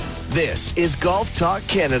This is Golf Talk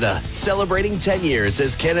Canada, celebrating 10 years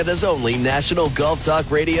as Canada's only national golf talk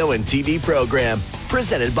radio and TV program.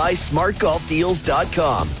 Presented by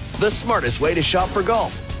SmartGolfDeals.com, the smartest way to shop for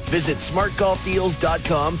golf. Visit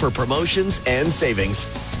SmartGolfDeals.com for promotions and savings.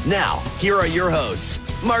 Now, here are your hosts,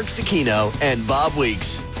 Mark Zecchino and Bob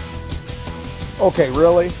Weeks. Okay,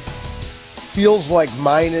 really? Feels like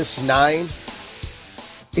 -9.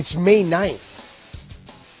 It's May 9th.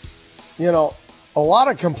 You know, a lot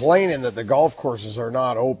of complaining that the golf courses are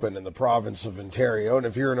not open in the province of Ontario. And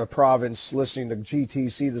if you're in a province listening to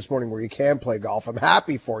GTC this morning where you can play golf, I'm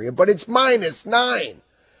happy for you. But it's -9.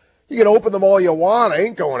 You can open them all you want. I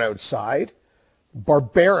ain't going outside.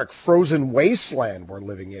 Barbaric frozen wasteland we're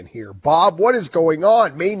living in here. Bob, what is going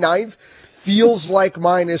on? May 9th feels like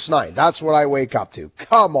 -9. That's what I wake up to.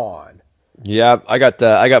 Come on. Yeah, I got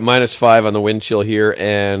 -5 on the wind chill here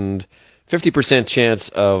and 50% chance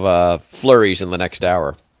of flurries in the next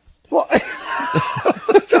hour. Well,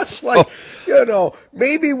 just like,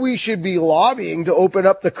 maybe we should be lobbying to open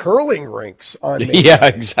up the curling rinks on May. Yeah,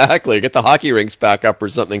 exactly. Get the hockey rinks back up or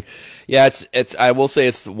something. Yeah, it's. I will say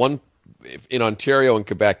it's one in Ontario and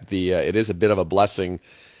Quebec. It is a bit of a blessing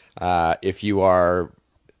if you are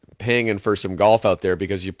paying in for some golf out there,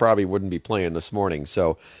 because you probably wouldn't be playing this morning.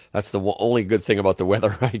 So that's the only good thing about the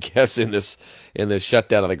weather, I guess, in this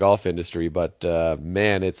shutdown of the golf industry. But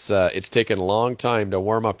man, it's taken a long time to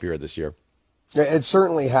warm up here this year. It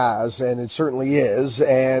certainly has, and it certainly is,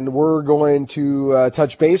 and we're going to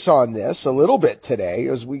touch base on this a little bit today,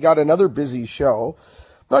 as we got another busy show.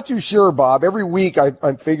 Not too sure, Bob. Every week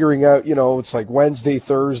I'm figuring out, it's like Wednesday,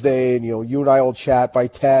 Thursday, and you and I will chat by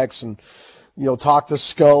text and talk to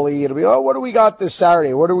Scully. It'll be, what do we got this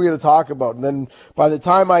Saturday? What are we going to talk about? And then by the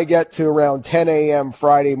time I get to around 10 a.m.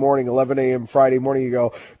 Friday morning, 11 a.m. Friday morning, you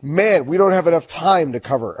go, man, we don't have enough time to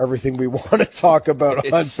cover everything we want to talk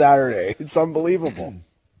about on Saturday. It's unbelievable.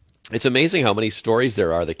 It's amazing how many stories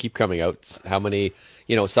there are that keep coming out. How many,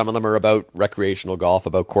 some of them are about recreational golf,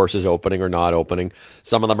 about courses opening or not opening.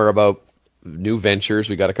 Some of them are about new ventures.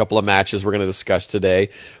 We got a couple of matches we're going to discuss today.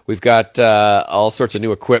 We've got all sorts of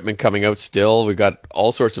new equipment coming out still. We've got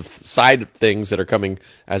all sorts of side things that are coming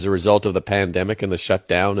as a result of the pandemic and the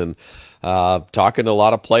shutdown, and talking to a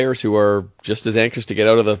lot of players who are just as anxious to get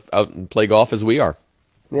out and play golf as we are.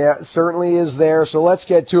 Yeah, it certainly is there. So let's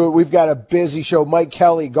get to it. We've got a busy show. Mike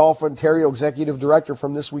Kelly, Golf Ontario Executive Director,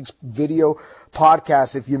 from this week's video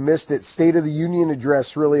podcast. If you missed it, State of the Union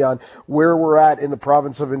address really on where we're at in the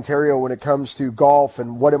province of Ontario when it comes to golf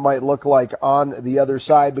and what it might look like on the other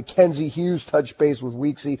side. Mackenzie Hughes touched base with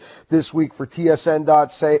Weeksy this week for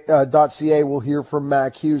TSN.ca. We'll hear from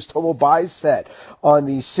Mac Hughes. Tomo Bystedt on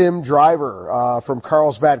the Sim Driver from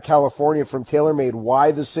Carlsbad, California, from TaylorMade.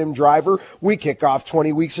 Why the Sim Driver? We kick off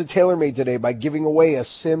 20 weeks of TaylorMade today by giving away a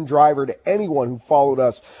Sim Driver to anyone who followed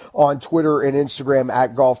us on Twitter and Instagram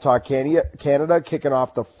at Golf Talk Canada, kicking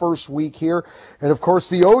off the first week here. And of course,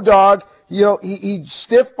 the O-Dog, he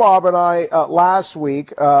stiffed Bob and I last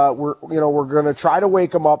week. We're going to try to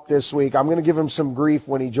wake him up this week. I'm going to give him some grief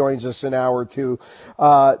when he joins us in hour 2.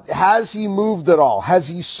 Has he moved at all? Has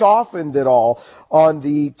he softened at all on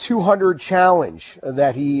the 200 challenge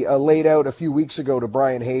that he laid out a few weeks ago to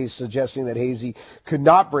Brian Hayes, suggesting that Hazy could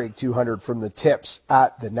not break 200 from the tips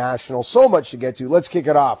at the National? So much to get to. Let's kick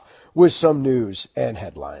it off with some news and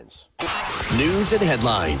headlines. News and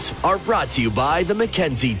headlines are brought to you by the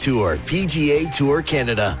Mackenzie Tour, PGA Tour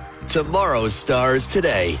Canada. Tomorrow's stars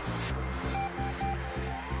today.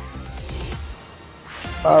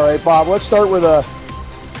 All right, Bob, let's start with a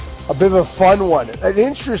bit of a fun one, an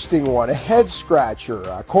interesting one, a head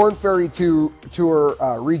scratcher. Corn Ferry Tour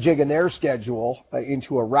rejigging their schedule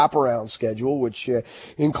into a wraparound schedule, which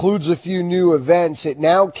includes a few new events. It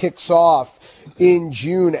now kicks off in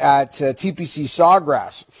June at TPC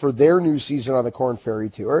Sawgrass for their new season on the Corn Ferry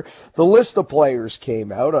Tour. The list of players came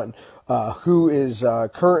out on who is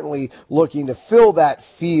currently looking to fill that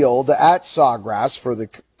field at Sawgrass for the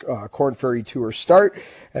Corn Ferry Tour start.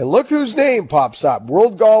 And look whose name pops up.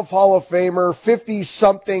 World Golf Hall of Famer,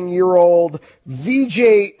 50-something-year-old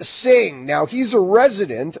Vijay Singh. Now, he's a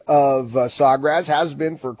resident of Sawgrass, has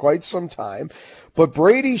been for quite some time. But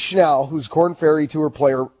Brady Schnell, who's Corn Ferry Tour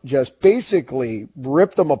player, just basically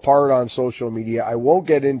ripped them apart on social media. I won't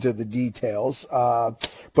get into the details,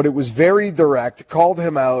 but it was very direct, called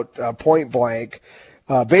him out point blank.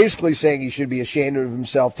 Basically saying he should be ashamed of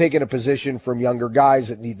himself, taking a position from younger guys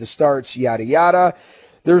that need the starts, yada, yada.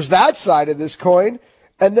 There's that side of this coin.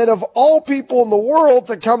 And then of all people in the world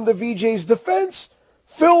to come to VJ's defense,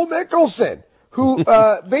 Phil Mickelson, who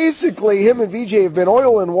basically him and VJ have been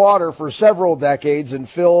oil and water for several decades, and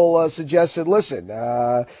Phil suggested, listen,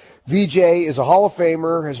 VJ is a Hall of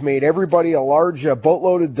Famer, has made everybody a large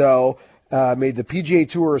boatload of dough, made the PGA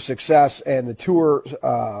Tour a success, and the tour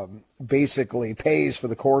basically pays for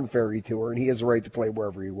the Korn Ferry Tour, and he has a right to play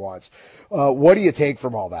wherever he wants. What do you take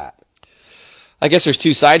from all that? I guess there's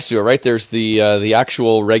two sides to it, right? There's the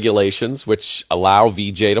actual regulations which allow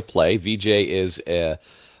VJ to play. VJ is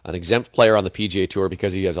an exempt player on the PGA Tour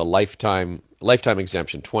because he has a lifetime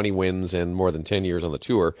exemption, 20 wins and more than 10 years on the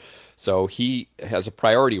tour. So he has a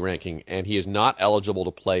priority ranking, and he is not eligible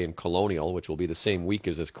to play in Colonial, which will be the same week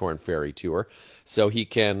as this Korn Ferry Tour. So he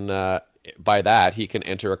can, by that, he can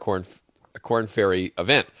enter a Korn Ferry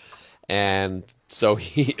event. And so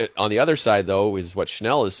he, on the other side, though, is what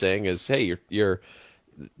Schnell is saying is, hey,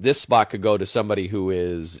 this spot could go to somebody who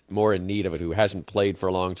is more in need of it, who hasn't played for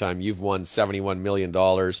a long time. You've won $71 million.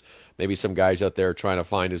 Maybe some guys out there trying to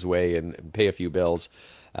find his way and pay a few bills.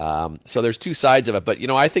 So there's two sides of it. But,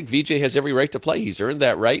 I think VJ has every right to play. He's earned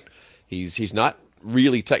that right. He's not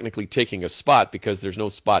really technically taking a spot because there's no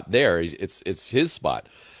spot there. It's his spot.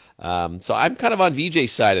 So I'm kind of on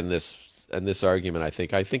VJ's side in this argument, I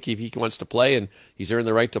think. I think if he wants to play and he's earned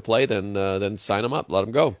the right to play, then sign him up, let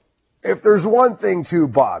him go. If there's one thing, too,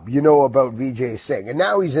 Bob, about Vijay Singh, and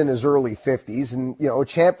now he's in his early 50s and, a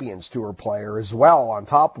Champions Tour player as well on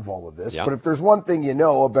top of all of this. Yeah. But if there's one thing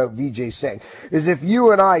about Vijay Singh is if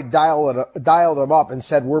you and I dialed him up and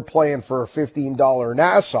said we're playing for a $15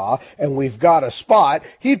 Nassau and we've got a spot,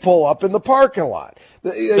 he'd pull up in the parking lot.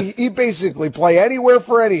 He basically play anywhere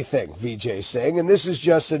for anything, Vijay Singh, and this is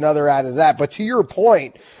just another add of that. But to your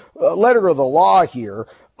point, letter of the law here,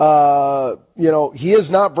 he is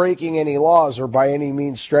not breaking any laws or by any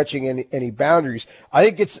means stretching any boundaries. I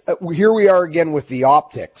think it's here we are again with the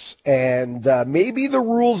optics, and maybe the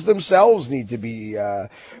rules themselves need to be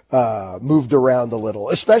moved around a little,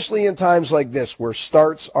 especially in times like this where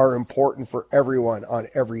starts are important for everyone on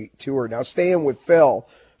every tour. Now, staying with Phil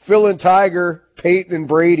and Tiger, Peyton and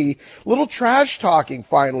Brady, little trash talking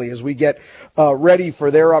finally as we get ready for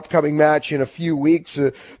their upcoming match in a few weeks.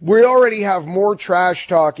 We already have more trash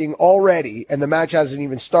talking already, and the match hasn't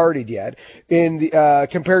even started yet,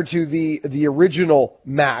 compared to the original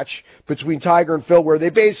match between Tiger and Phil, where they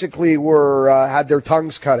basically had their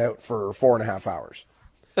tongues cut out for 4.5 hours.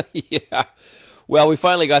 Yeah. Well, we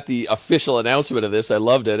finally got the official announcement of this. I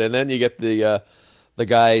loved it. And then you get the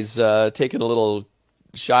guys taking a little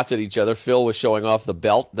shots at each other. Phil was showing off the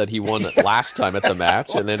belt that he won last time at the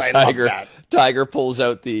match, and then Tiger pulls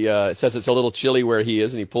out says it's a little chilly where he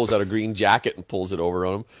is, and he pulls out a green jacket and pulls it over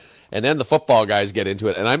on him. And then the football guys get into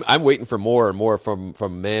it, and I'm waiting for more and more from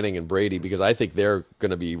Manning and Brady, because I think they're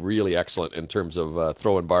going to be really excellent in terms of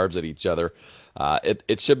throwing barbs at each other.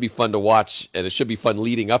 It should be fun to watch, and it should be fun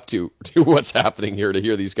leading up to what's happening here to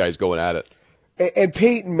hear these guys going at it. And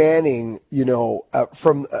Peyton Manning,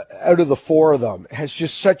 from out of the four of them, has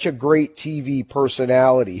just such a great TV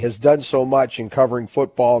personality, has done so much in covering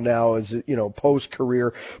football now as,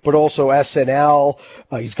 post-career, but also SNL.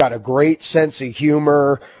 He's got a great sense of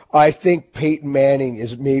humor. I think Peyton Manning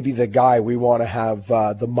is maybe the guy we want to have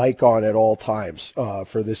the mic on at all times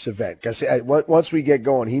for this event. Because once we get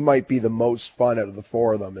going, he might be the most fun out of the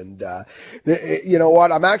four of them. And you know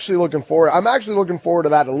what? I'm actually looking forward to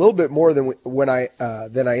that a little bit more than I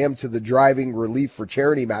am to the driving relief for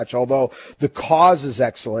charity match. Although the cause is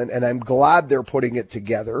excellent, and I'm glad they're putting it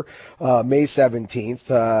together. May 17th,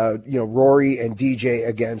 Rory and DJ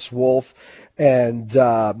against Wolf. And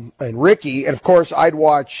Ricky, and of course, I'd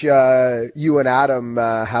watch you and Adam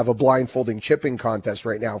have a blindfolding chipping contest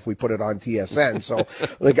right now if we put it on TSN. So,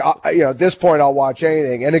 at this point, I'll watch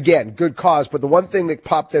anything. And again, good cause. But the one thing that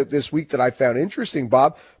popped out this week that I found interesting,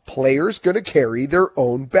 Bob, players going to carry their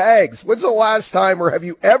own bags. When's the last time, or have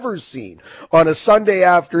you ever seen on a Sunday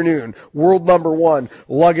afternoon, world number one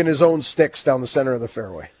lugging his own sticks down the center of the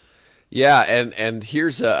fairway? Yeah, and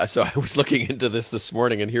here's so I was looking into this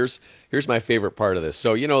morning, and here's my favorite part of this.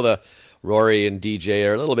 So the Rory and DJ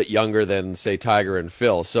are a little bit younger than, say, Tiger and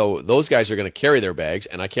Phil. So those guys are going to carry their bags,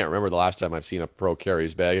 and I can't remember the last time I've seen a pro carry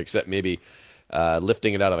his bag, except maybe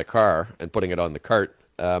lifting it out of the car and putting it on the cart.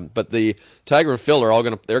 But the Tiger and Phil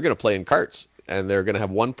they're going to play in carts, and they're going to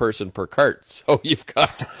have one person per cart. So you've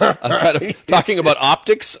got kind of talking about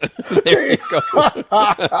optics. There you go.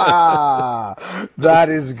 That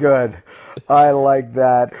is good. I like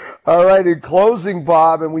that. All right, in closing,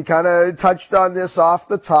 Bob, and we kind of touched on this off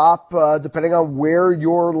the top, depending on where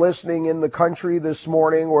you're listening in the country this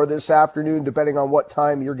morning or this afternoon, depending on what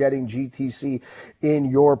time you're getting GTC in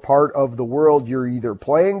your part of the world, you're either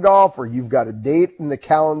playing golf or you've got a date in the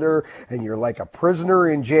calendar and you're like a prisoner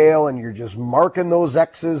in jail and you're just marking those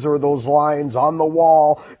X's or those lines on the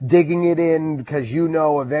wall, digging it in because you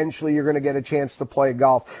know eventually you're going to get a chance to play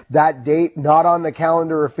golf. That date, not on the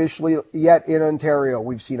calendar officially yet in Ontario.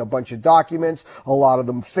 We've seen a bunch of documents, a lot of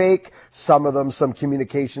them fake, some of them some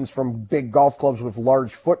communications from big golf clubs with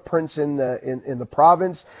large footprints in the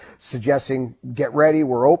province suggesting get ready,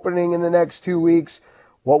 we're opening in the next 2 weeks.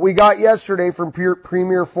 What we got yesterday from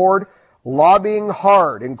Premier Ford, lobbying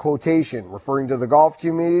hard in quotation, referring to the golf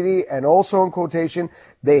community, and also in quotation,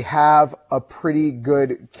 they have a pretty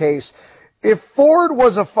good case. If Ford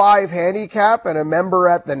was a 5 handicap and a member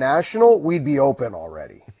at the National, we'd be open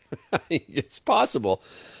already. It's possible.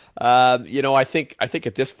 I think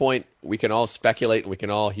at this point we can all speculate and we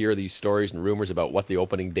can all hear these stories and rumors about what the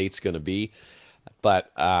opening date's going to be.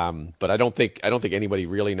 But I don't think anybody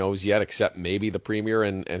really knows yet, except maybe the Premier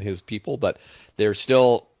and his people. But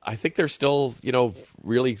I think they're still,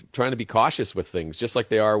 really trying to be cautious with things, just like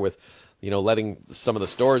they are with, letting some of the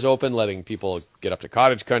stores open, letting people get up to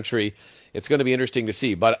cottage country. It's going to be interesting to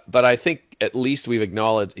see. But I think at least he's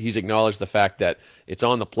acknowledged the fact that it's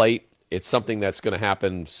on the plate. It's something that's going to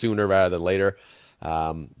happen sooner rather than later.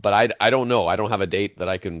 But I don't know. I don't have a date that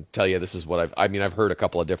I can tell you this is what I've heard a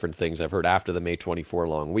couple of different things. I've heard after the May 24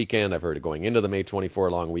 long weekend. I've heard it going into the May 24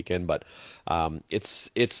 long weekend, but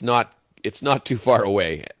it's not too far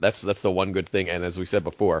away. That's the one good thing. And as we said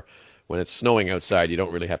before, when it's snowing outside, you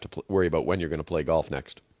don't really have to worry about when you're going to play golf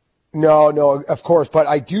next. No, of course. But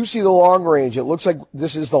I do see the long range. It looks like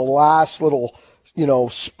this is the last little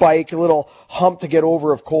spike, a little hump to get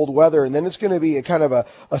over of cold weather. And then it's going to be a kind of a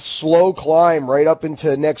slow climb right up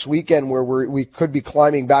into next weekend where we could be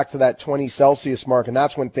climbing back to that 20 Celsius mark. And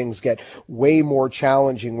that's when things get way more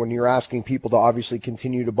challenging when you're asking people to obviously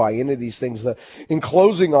continue to buy into these things. In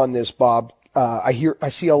closing on this, Bob, I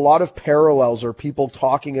see a lot of parallels or people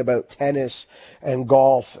talking about tennis and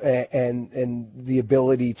golf and the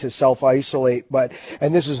ability to self-isolate.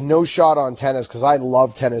 And this is no shot on tennis because I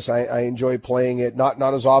love tennis. I enjoy playing it,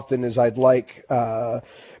 not as often as I'd like,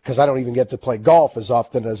 because I don't even get to play golf as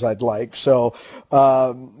often as I'd like. So,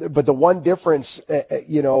 but the one difference,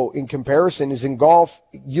 in comparison is in golf,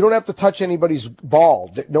 you don't have to touch anybody's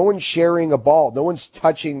ball. No one's sharing a ball. No one's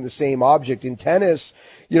touching the same object. In tennis,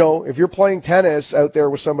 if you're playing tennis out there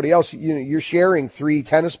with somebody else, you're sharing 3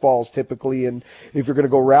 tennis balls typically. And if you're going to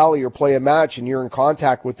go rally or play a match and you're in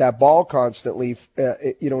contact with that ball constantly,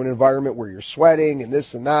 in an environment where you're sweating and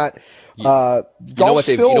this and that, golf's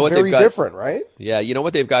still very different, right? Yeah. You know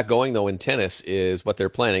what they've got going though in tennis is what they're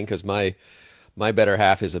planning, because my better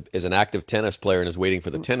half is an active tennis player and is waiting for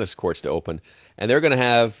the tennis courts to open. And they're going to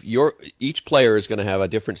have each player is going to have a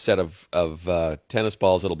different set of tennis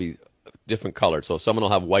balls that'll be different colored. So someone will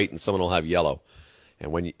have white and someone will have yellow.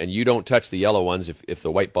 And you don't touch the yellow ones if the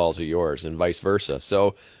white balls are yours, and vice versa.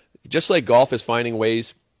 So just like golf is finding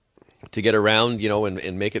ways to get around,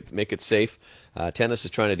 and make it safe, tennis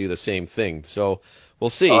is trying to do the same thing. So we'll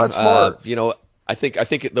see. That's smart. I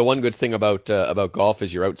think the one good thing about golf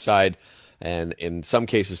is you're outside. And in some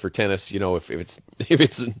cases for tennis, if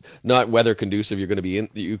it's not weather conducive, you're going to be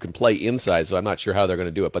you can play inside. So I'm not sure how they're going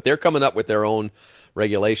to do it, but they're coming up with their own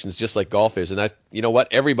regulations, just like golf is. And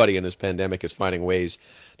everybody in this pandemic is finding ways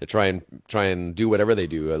to try and do whatever they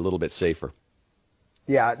do a little bit safer.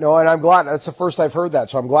 Yeah, no, and I'm glad. That's the first I've heard that,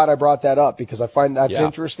 so I'm glad I brought that up because I find that's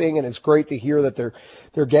interesting, and it's great to hear that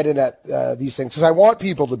they're getting at these things, because I want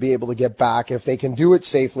people to be able to get back. If they can do it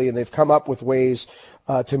safely and they've come up with ways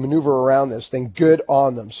to maneuver around this, then good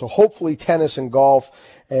on them. So hopefully tennis and golf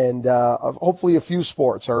and hopefully a few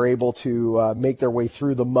sports are able to make their way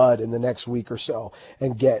through the mud in the next week or so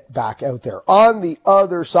and get back out there. On the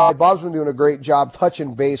other side, Bob's been doing a great job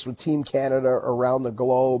touching base with Team Canada around the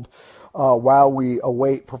globe while we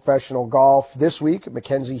await professional golf. This week,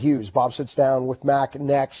 Mackenzie Hughes. Bob sits down with Mac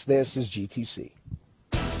next. This is GTC.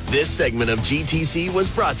 This segment of GTC was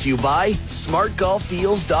brought to you by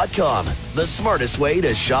SmartGolfDeals.com, the smartest way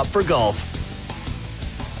to shop for golf.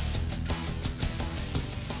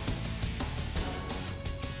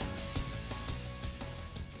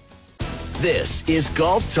 This is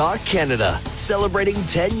Golf Talk Canada, celebrating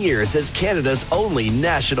 10 years as Canada's only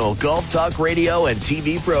national golf talk radio and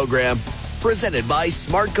TV program. Presented by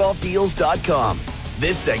SmartGolfDeals.com,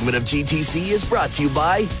 This segment of GTC is brought to you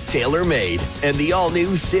by TaylorMade and the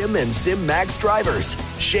all-new Sim and Sim Max drivers.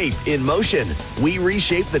 Shape in motion. We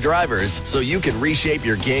reshape the drivers so you can reshape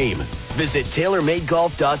your game. Visit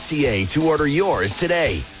TaylorMadeGolf.ca to order yours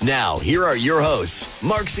today. Now, here are your hosts,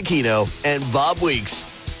 Mark Cicchino and Bob Weeks.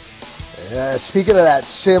 Speaking of that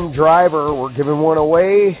Sim driver, we're giving one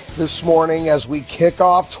away this morning as we kick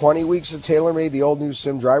off 20 weeks of TaylorMade, the old new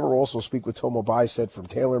Sim driver. We'll also speak with Tomo Bystedt from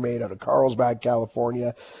TaylorMade out of Carlsbad,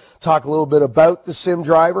 California. Talk a little bit about the Sim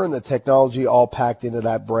driver and the technology all packed into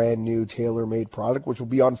that brand new TaylorMade product, which will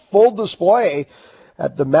be on full display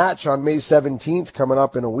at the match on May 17th, coming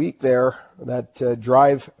up in a week there, that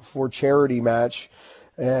Drive for Charity match.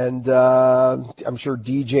 And I'm sure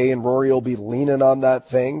DJ and Rory will be leaning on that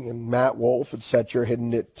thing, and Matt Wolf, etc.,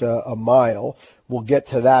 hitting it a mile. We'll get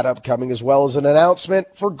to that upcoming, as well as an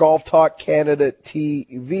announcement for Golf Talk Canada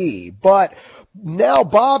TV. But now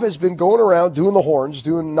Bob has been going around doing the horns,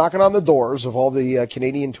 knocking on the doors of all the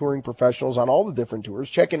Canadian touring professionals on all the different tours,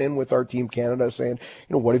 checking in with our Team Canada, saying,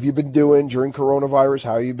 what have you been doing during coronavirus?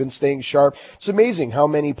 How have you been staying sharp? It's amazing how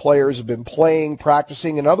many players have been playing,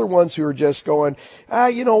 practicing, and other ones who are just going,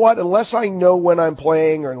 you know what, unless I know when I'm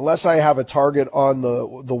playing or unless I have a target on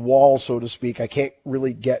the wall, so to speak, I can't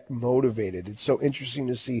really get motivated. It's so interesting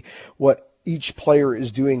to see what each player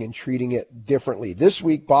is doing and treating it differently. This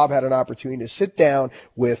week, Bob had an opportunity to sit down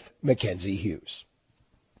with Mackenzie Hughes.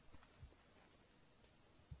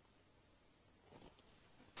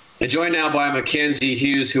 I'm joined now by Mackenzie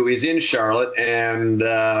Hughes, who is in Charlotte. And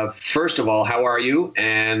first of all, how are you?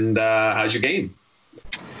 And how's your game?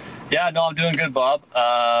 Yeah, no, I'm doing good, Bob.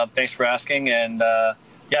 Thanks for asking. And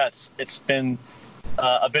it's been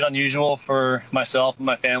a bit unusual for myself and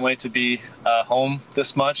my family to be home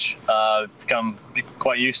this much. I've become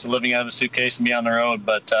quite used to living out of a suitcase and be on the road.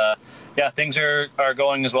 But things are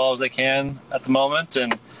going as well as they can at the moment.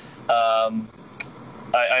 And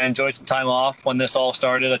I enjoyed some time off when this all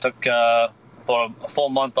started. I took about a full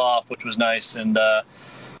month off, which was nice. And the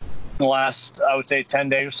last, I would say, 10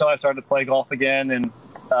 days or so, I started to play golf again. And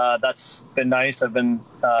that's been nice. It's been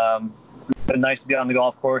nice to be on the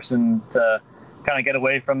golf course and to kind of get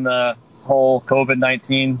away from the whole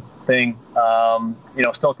COVID-19 thing.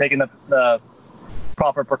 Still taking the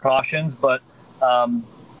proper precautions, but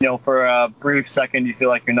for a brief second, you feel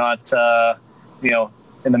like you're not,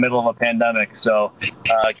 in the middle of a pandemic. So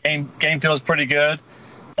game feels pretty good,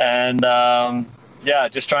 and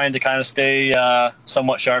just trying to kind of stay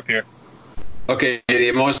somewhat sharp here. Okay,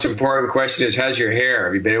 the most important question is, how's your hair?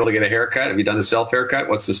 Have you been able to get a haircut? Have you done the self-haircut?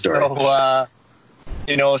 What's the story? So,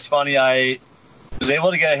 it's funny. I was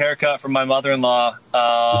able to get a haircut from my mother-in-law,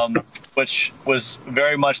 which was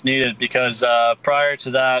very much needed because prior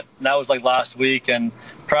to that, and that was like last week, and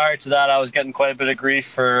prior to that, I was getting quite a bit of grief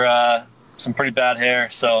for some pretty bad hair.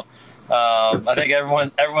 So I think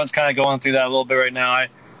everyone's kind of going through that a little bit right now.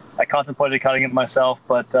 I contemplated cutting it myself,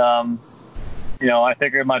 but I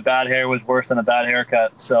figured my bad hair was worse than a bad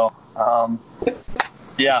haircut. So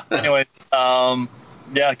anyway,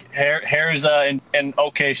 hair is in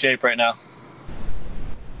okay shape right now.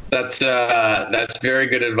 That's very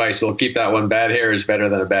good advice. We'll keep that one. Bad hair is better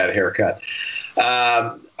than a bad haircut.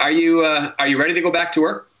 Are you ready to go back to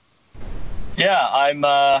work? Yeah,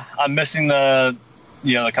 I'm missing the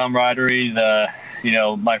camaraderie,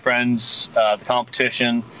 my friends, the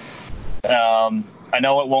competition. I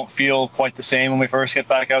know it won't feel quite the same when we first get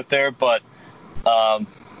back out there, but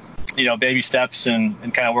baby steps and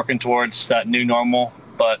kind of working towards that new normal.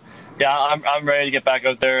 But yeah, I'm ready to get back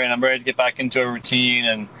out there, and I'm ready to get back into a routine.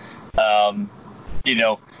 And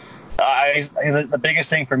the biggest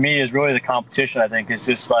thing for me is really the competition. I think it's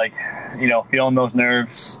just like feeling those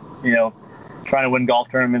nerves, trying to win golf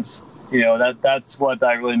tournaments. That's what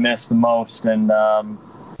I really miss the most. And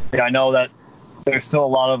I know that there's still a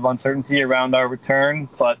lot of uncertainty around our return,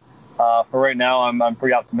 but for right now, I'm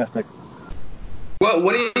pretty optimistic. Well,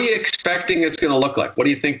 what are you expecting it's going to look like? What do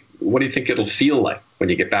you think it'll feel like when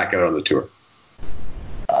you get back out on the tour?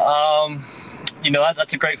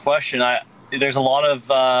 That's a great question. There's a lot of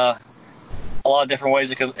different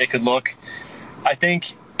ways it could look. I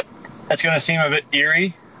think it's going to seem a bit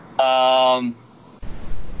eerie.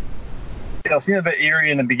 It'll seem a bit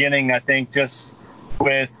eerie in the beginning. I think just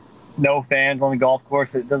with no fans on the golf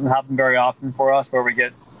course, it doesn't happen very often for us where we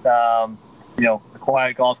get a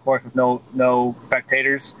quiet golf course with no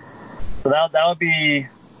spectators. So that would be,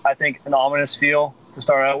 I think, an ominous feel to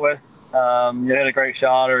start out with. You hit a great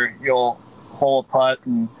shot, or you'll hole a putt,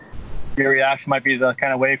 and your reaction might be to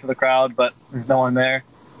kind of wave for the crowd, but there's no one there.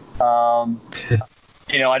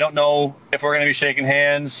 I don't know if we're going to be shaking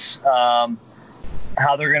hands, how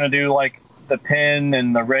they're going to do like the pin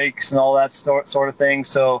and the rakes and all that sort of thing.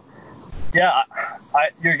 So, yeah,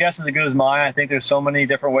 your guess is as good as mine. I think there's so many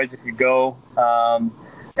different ways it could go,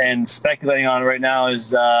 and speculating on it right now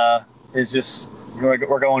is just we're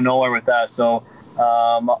going nowhere with that. So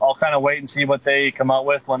I'll kind of wait and see what they come out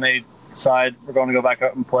with when they decide we're going to go back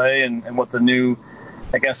out and play, and what the new,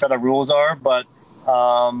 I guess, set of rules are. But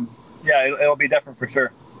yeah, it'll be different for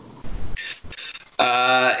sure.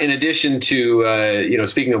 In addition to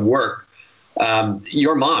speaking of work,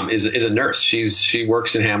 your mom is a nurse. She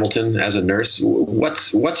works in Hamilton as a nurse.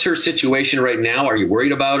 What's her situation right now? Are you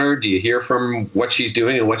worried about her? Do you hear from what she's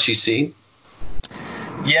doing and what she's seeing?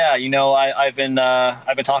 Yeah, I've been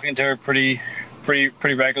talking to her pretty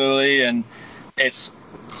regularly, and it's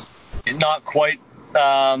not quite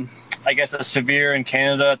I guess as severe in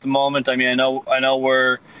Canada at the moment. I mean, I know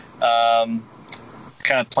we're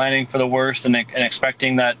kind of planning for the worst and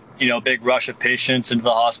expecting that big rush of patients into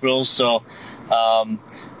the hospitals. So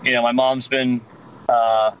my mom's been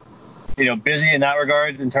busy in that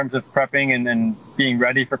regard in terms of prepping and being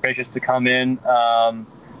ready for patients to come in.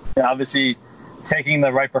 Obviously taking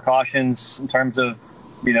the right precautions in terms of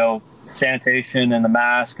sanitation and the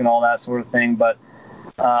mask and all that sort of thing. But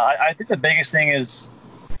I think the biggest thing is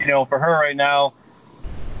for her right now,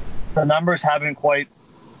 the numbers haven't quite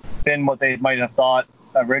been what they might have thought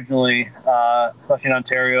originally, especially in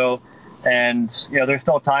Ontario. And there's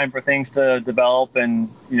still time for things to develop, and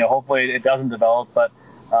hopefully it doesn't develop. But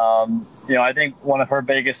I think one of her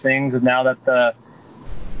biggest things is now that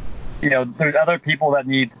there's other people that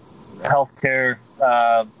need health care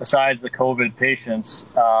besides the COVID patients,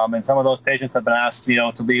 and some of those patients have been asked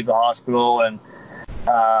to leave the hospital, and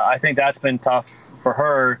I think that's been tough for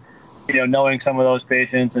her, knowing some of those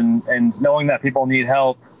patients and knowing that people need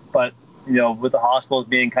help, but with the hospitals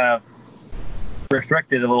being kind of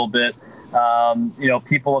restricted a little bit,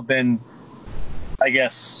 people have been, I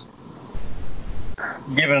guess,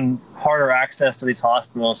 given harder access to these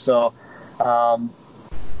hospitals. So,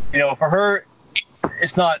 for her,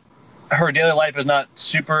 it's not, her daily life is not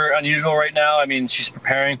super unusual right now. I mean, she's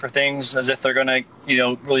preparing for things as if they're going to,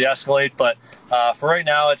 really escalate. But for right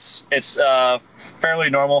now, it's fairly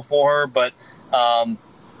normal for her. But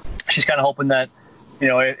she's kind of hoping that,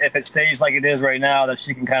 if it stays like it is right now, that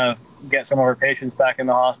she can kind of get some of her patients back in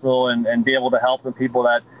the hospital and be able to help the people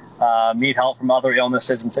that need help from other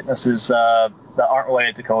illnesses and sicknesses that aren't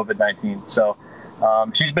related to COVID-19. So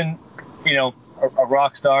she's been, a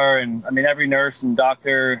rock star. And I mean, every nurse and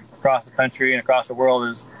doctor across the country and across the world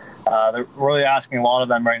is they're really asking a lot of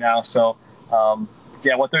them right now. So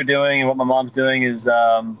what they're doing and what my mom's doing is,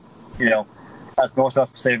 as most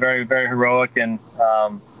of us say, very, very heroic. And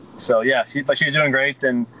she's doing great,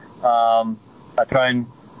 and I try and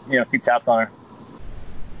keep tabs on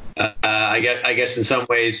her. I guess in some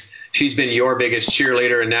ways she's been your biggest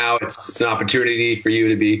cheerleader, and now it's an opportunity for you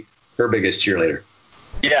to be her biggest cheerleader.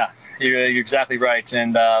 Yeah, you're exactly right.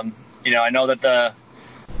 And I know that the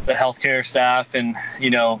healthcare staff and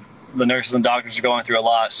the nurses and doctors are going through a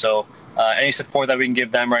lot. So any support that we can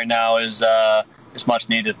give them right now is much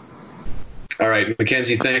needed. All right,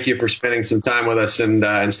 Mackenzie, thank you for spending some time with us,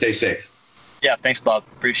 and stay safe. Yeah, thanks, Bob.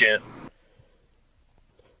 Appreciate it.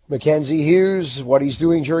 Mackenzie Hughes, what he's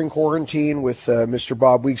doing during quarantine with Mr.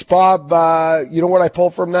 Bob Weeks. Bob, you know what I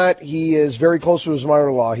pulled from that? He is very close to his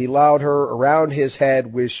mother-in-law. He allowed her around his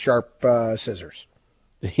head with sharp scissors.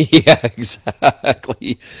 Yeah,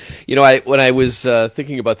 exactly. When I was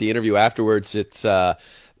thinking about the interview afterwards, it's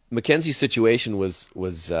Mackenzie's situation was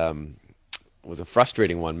a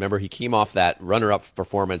frustrating one. Remember, he came off that runner-up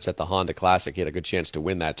performance at the Honda Classic. He had a good chance to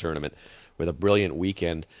win that tournament with a brilliant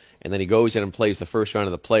weekend. And then he goes in and plays the first round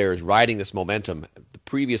of the Players, riding this momentum. The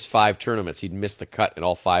previous 5 tournaments, he'd missed the cut in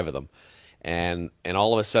all 5 of them. And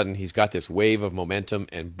all of a sudden, he's got this wave of momentum,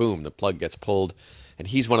 and boom, the plug gets pulled. And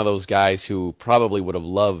he's one of those guys who probably would have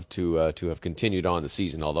loved to have continued on the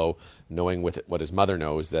season, although knowing with what his mother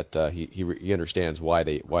knows that he understands why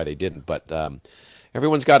they didn't. But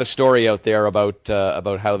everyone's got a story out there about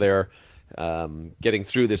how they're getting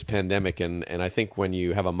through this pandemic, and I think when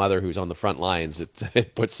you have a mother who's on the front lines,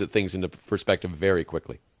 it puts things into perspective very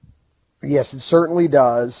quickly. Yes, it certainly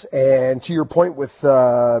does. And to your point with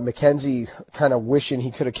Mackenzie kind of wishing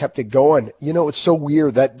he could have kept it going, it's so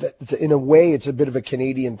weird that in a way it's a bit of a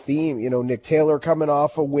Canadian theme. Nick Taylor coming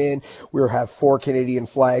off a win. We'll have 4 Canadian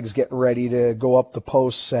flags getting ready to go up the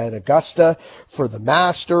posts at Augusta for the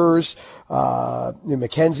Masters.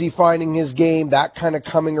 Mackenzie finding his game, that kind of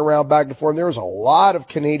coming around back to form. There was a lot of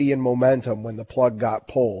Canadian momentum when the plug got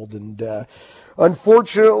pulled, and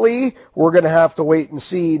unfortunately, we're going to have to wait and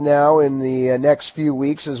see now in the next few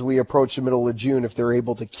weeks as we approach the middle of June if they're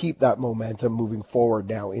able to keep that momentum moving forward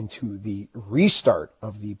now into the restart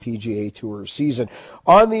of the PGA Tour season.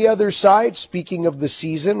 On the other side, speaking of the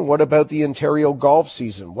season, what about the Ontario golf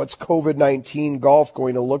season? What's COVID-19 golf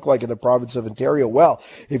going to look like in the province of Ontario? Well,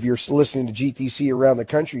 if you're listening to GTC around the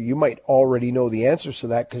country, you might already know the answers to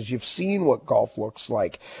that because you've seen what golf looks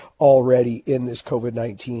like already in this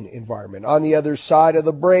COVID-19 environment. On the other side of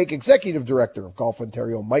the break, Executive Director of Golf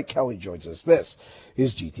Ontario, Mike Kelly, joins us. This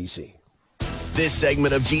is GTC. This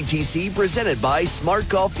segment of GTC, presented by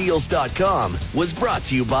SmartGolfDeals.com, was brought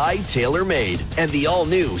to you by TaylorMade and the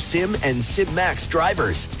all-new Sim and Sim Max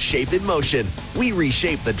drivers. Shape in motion. We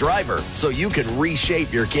reshape the driver so you can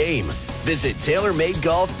reshape your game. Visit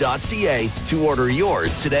TaylorMadeGolf.ca to order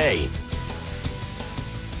yours today.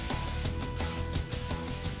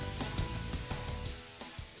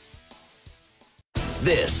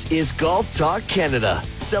 This is Golf Talk Canada,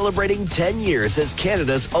 celebrating 10 years as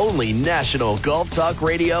Canada's only national golf talk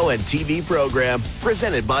radio and TV program,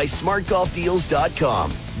 presented by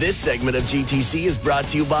SmartGolfDeals.com. This segment of GTC is brought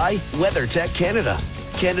to you by WeatherTech Canada,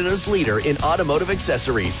 Canada's leader in automotive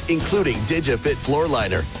accessories, including DigiFit Floor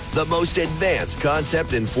Liner, the most advanced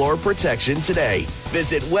concept in floor protection today.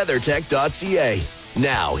 Visit WeatherTech.ca.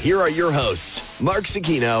 Now, here are your hosts, Mark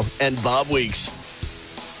Cicchino and Bob Weeks.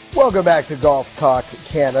 Welcome back to Golf Talk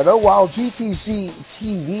Canada. While GTC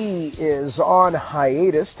TV is on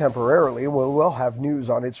hiatus temporarily, we'll have news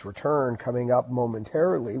on its return coming up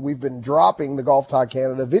momentarily. We've been dropping the Golf Talk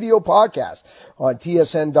Canada video podcast on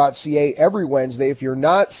tsn.ca every Wednesday. If you're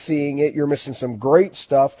not seeing it, you're missing some great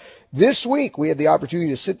stuff. This week, we had the opportunity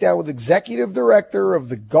to sit down with Executive Director of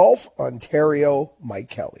the Golf Ontario, Mike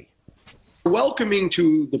Kelly. Welcoming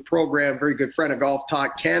to the program, very good friend of Golf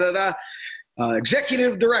Talk Canada,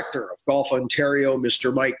 Executive Director of Golf Ontario,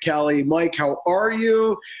 Mr. Mike Kelly. Mike, how are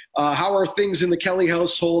you? How are things in the Kelly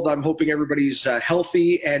household? I'm hoping everybody's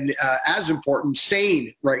healthy and, as important,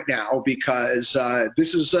 sane right now because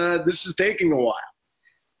this is taking a while.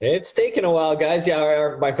 It's taken a while, guys.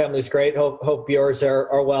 Yeah, my family's great. Hope yours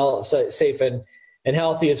are well, safe and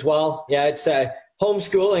healthy as well. Yeah, it's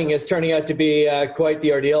homeschooling is turning out to be quite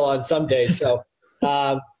the ordeal on some days. So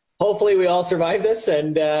hopefully we all survive this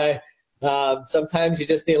and. Sometimes you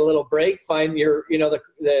just need a little break, find your,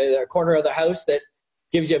 the corner of the house that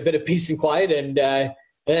gives you a bit of peace and quiet and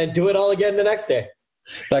then do it all again the next day.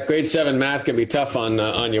 That grade 7 math can be tough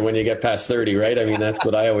on you when you get past 30, right? I mean, that's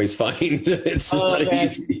what I always find. It's not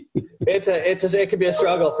easy. It could be a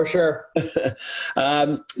struggle for sure.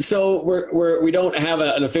 So we don't have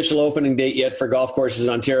an official opening date yet for golf courses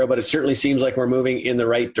in Ontario, but it certainly seems like we're moving in the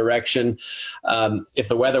right direction. If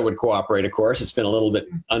the weather would cooperate, of course, it's been a little bit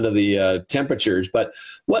under the temperatures, but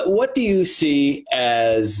what do you see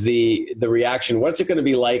as the reaction? What's it going to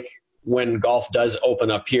be like when golf does open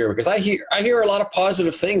up here? Because I hear a lot of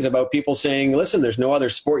positive things about people saying, listen, there's no other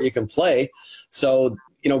sport you can play. So,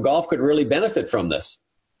 golf could really benefit from this.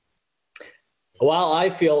 Well, I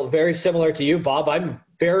feel very similar to you, Bob. I'm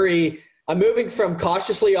moving from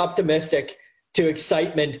cautiously optimistic to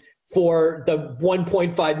excitement for the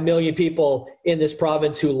 1.5 million people in this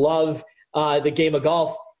province who love the game of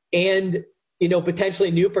golf and, potentially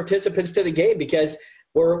new participants to the game because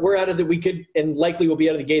we're out of we could and likely will be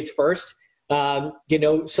out of the gates first.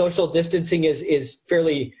 Social distancing is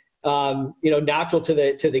fairly, natural to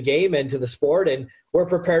the game and to the sport. And we're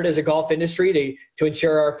prepared as a golf industry to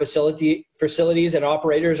ensure our facilities and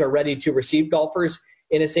operators are ready to receive golfers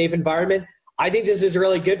in a safe environment. I think this is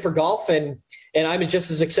really good for golf, and I'm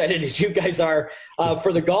just as excited as you guys are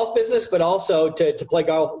for the golf business, but also to play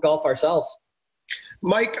golf ourselves.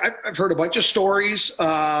 Mike, I've heard a bunch of stories,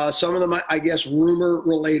 some of them, I guess, rumor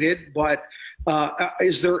related, but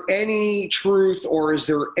is there any truth or is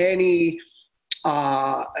there any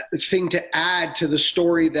thing to add to the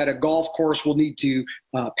story that a golf course will need to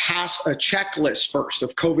pass a checklist first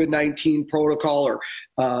of COVID-19 protocol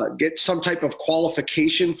or get some type of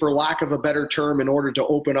qualification, for lack of a better term, in order to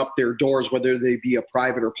open up their doors, whether they be a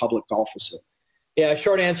private or public golf facility? Yeah,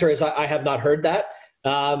 short answer is I have not heard that.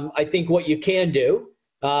 I think what you can do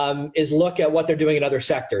is look at what they're doing in other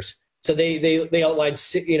sectors. So they outlined,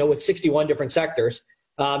 with 61 different sectors,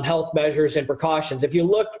 health measures and precautions. If you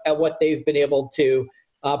look at what they've been able to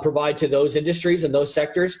provide to those industries and those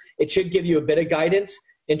sectors, it should give you a bit of guidance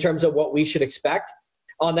in terms of what we should expect.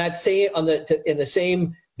 In the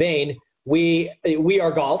same vein, we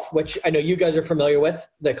are golf, which I know you guys are familiar with,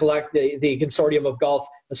 the consortium of golf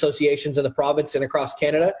associations in the province and across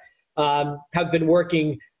Canada, have been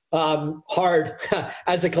working hard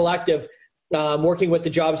as a collective, working with the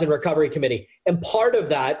Jobs and Recovery Committee. And part of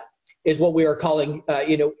that is what we are calling,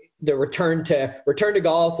 the return to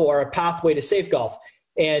golf, or a pathway to safe golf.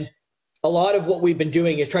 And a lot of what we've been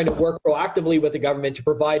doing is trying to work proactively with the government to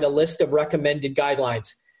provide a list of recommended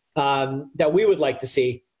guidelines that we would like to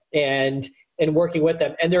see, and working with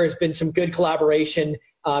them. And there has been some good collaboration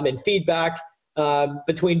and feedback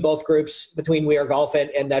between both groups, between We Are Golf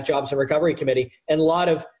and that Jobs and Recovery Committee, and a lot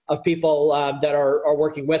of people that are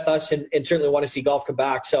working with us and certainly want to see golf come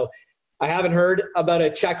back. So I haven't heard about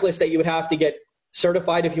a checklist that you would have to get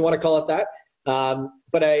certified, if you want to call it that.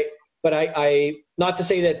 But I not to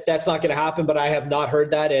say that that's not going to happen, but I have not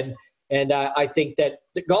heard that. And I think that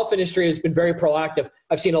the golf industry has been very proactive.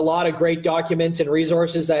 I've seen a lot of great documents and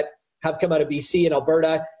resources that have come out of BC and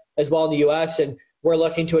Alberta as well in the US. And we're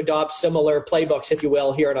looking to adopt similar playbooks, if you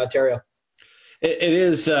will, here in Ontario. It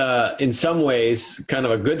is, in some ways, kind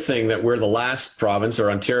of a good thing that we're the last province, or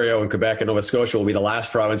Ontario and Quebec and Nova Scotia will be the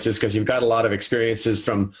last provinces, because you've got a lot of experiences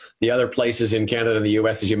from the other places in Canada and the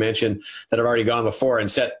U.S., as you mentioned, that have already gone before and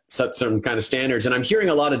set some kind of standards. And I'm hearing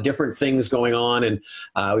a lot of different things going on. And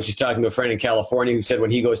I was just talking to a friend in California who said when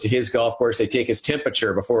he goes to his golf course, they take his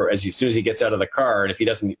temperature as soon as he gets out of the car. And if he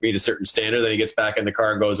doesn't meet a certain standard, then he gets back in the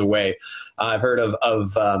car and goes away. I've heard of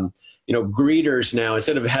greeters now.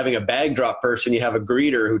 Instead of having a bag drop person, you have a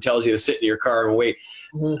greeter who tells you to sit in your car and wait.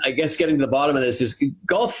 Mm-hmm. I guess getting to the bottom of this is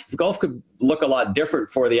golf could look a lot different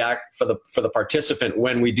for the participant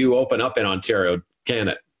when we do open up in Ontario, can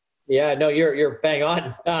it? Yeah, no, you're bang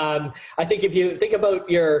on. I think if you think about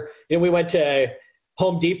we went to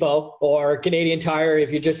Home Depot or Canadian Tire,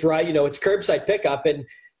 if you just drive, it's curbside pickup. And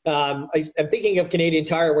I'm thinking of Canadian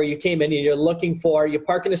Tire, where you came in and you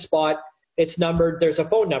park in a spot, it's numbered, there's a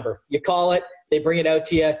phone number. You call it, they bring it out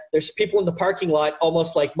to you. There's people in the parking lot,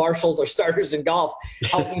 almost like marshals or starters in golf,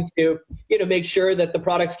 helping to, make sure that the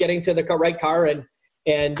product's getting to the right car and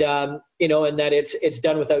that it's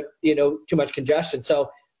done without, too much congestion. So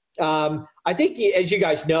I think, as you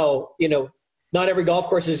guys know, not every golf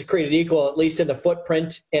course is created equal, at least in the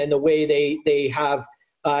footprint and the way they have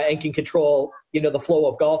and can control, the flow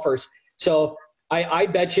of golfers. So I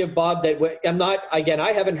bet you, Bob, that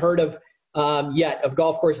I haven't heard of yet of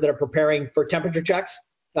golf courses that are preparing for temperature checks.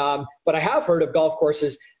 But I have heard of golf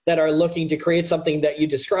courses that are looking to create something that you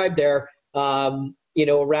described there,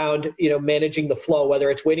 around, managing the flow, whether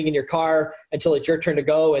it's waiting in your car until it's your turn to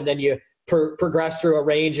go, and then you progress through a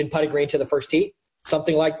range and putting green to the first tee,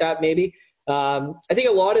 something like that, maybe. I think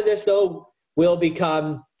a lot of this, though, will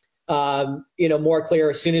become, more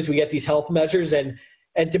clear as soon as we get these health measures. And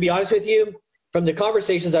to be honest with you, from the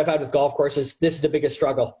conversations I've had with golf courses, this is the biggest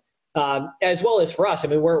struggle. As well as for us. I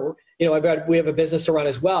mean, we have a business to run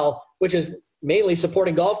as well, which is mainly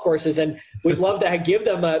supporting golf courses, and we'd love to give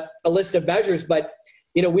them a list of measures, but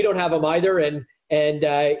we don't have them either. And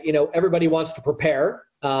everybody wants to prepare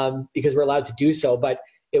because we're allowed to do so. But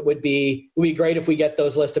it would be great if we get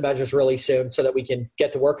those list of measures really soon, so that we can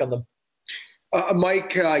get to work on them.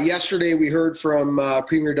 Mike, yesterday we heard from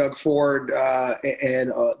Premier Doug Ford,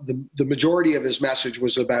 and the majority of his message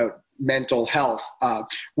was about mental health.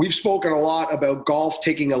 We've spoken a lot about golf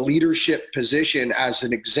taking a leadership position as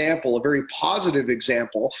an example, a very positive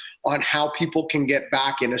example, on how people can get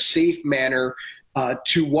back in a safe manner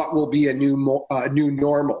to what will be a new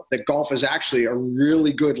normal. That golf is actually a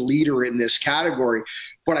really good leader in this category.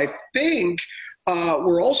 But I think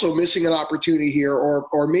we're also missing an opportunity here,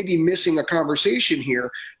 or maybe missing a conversation here,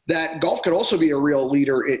 that golf could also be a real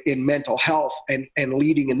leader in mental health and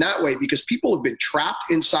leading in that way, because people have been trapped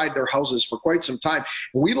inside their houses for quite some time.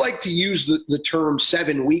 We like to use the term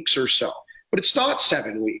 7 weeks or so, but it's not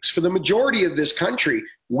 7 weeks. For the majority of this country,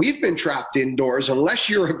 we've been trapped indoors. Unless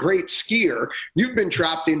you're a great skier, you've been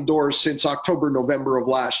trapped indoors since October, November of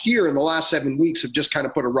last year, and the last 7 weeks have just kind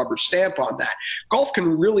of put a rubber stamp on that. Golf can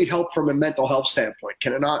really help from a mental health standpoint,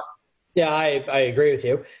 can it not? Yeah, I agree with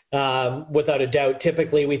you, without a doubt.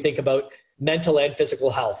 Typically, we think about mental and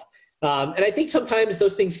physical health. And I think sometimes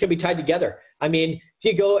those things can be tied together. I mean,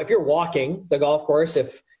 if you're walking the golf course,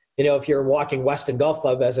 if you're walking Weston Golf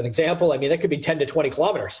Club as an example, I mean, that could be 10 to 20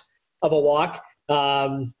 kilometers of a walk.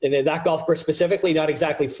 And in that golf course specifically, not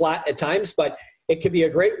exactly flat at times, but it could be a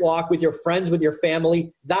great walk with your friends, with your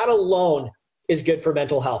family. That alone is good for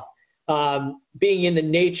mental health. Being in the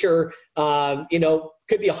nature,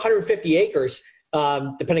 could be 150 acres,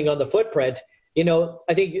 depending on the footprint.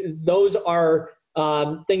 I think those are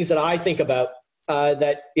things that I think about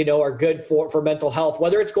that, are good for mental health,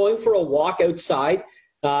 whether it's going for a walk outside,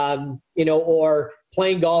 or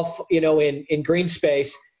playing golf, in green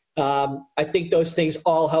space. I think those things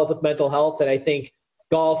all help with mental health. And I think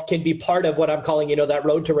golf can be part of what I'm calling, that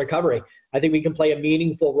road to recovery. I think we can play a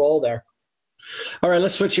meaningful role there. All right,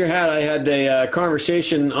 let's switch your hat. I had a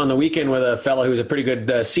conversation on the weekend with a fellow who's a pretty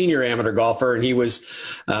good senior amateur golfer, and he was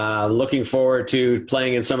looking forward to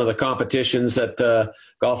playing in some of the competitions that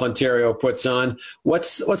Golf Ontario puts on.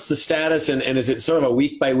 What's the status, and is it sort of a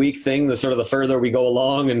week-by-week thing, the further we go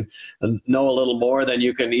along and know a little more, then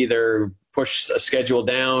you can either push a schedule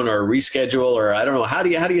down or reschedule, or I don't know. How do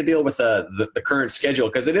you deal with the current schedule?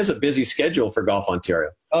 Because it is a busy schedule for Golf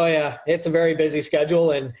Ontario. Oh, yeah, it's a very busy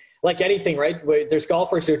schedule, and like anything, right? There's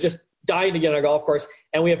golfers who are just dying to get on a golf course,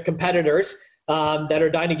 and we have competitors that are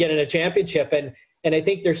dying to get in a championship. And I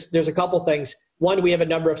think there's a couple things. One, we have a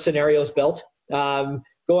number of scenarios built,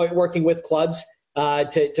 working with clubs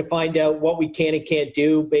to find out what we can and can't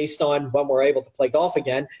do based on when we're able to play golf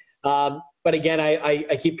again. But again,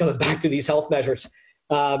 I keep coming back to these health measures.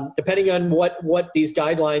 Depending on what these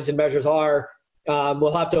guidelines and measures are,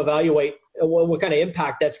 we'll have to evaluate what kind of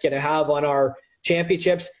impact that's going to have on our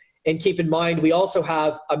championships. And keep in mind, we also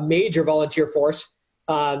have a major volunteer force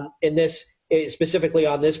in this, specifically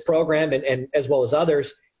on this program, and as well as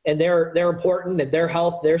others. And they're important, and their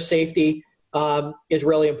health, their safety is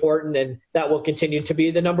really important, and that will continue to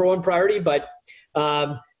be the number one priority. But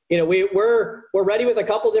we're ready with a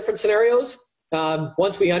couple different scenarios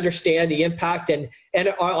once we understand the impact and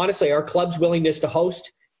honestly our club's willingness to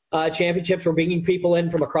host championships. We're bringing people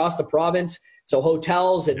in from across the province, so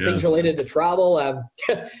hotels and things related to travel.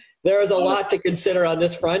 There is a lot to consider on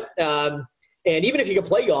this front. And even if you can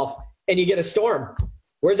play golf and you get a storm,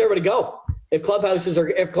 where's everybody go? If clubhouses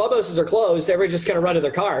are closed, everybody's just going to run to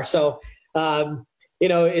their car. So,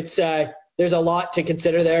 it's there's a lot to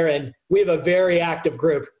consider there. And we have a very active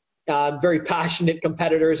group, very passionate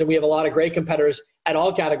competitors, and we have a lot of great competitors at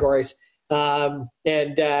all categories. We're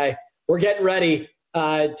getting ready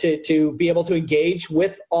to be able to engage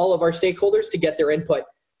with all of our stakeholders to get their input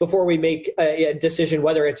before we make a decision,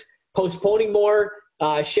 whether it's postponing more,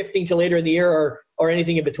 shifting to later in the year, or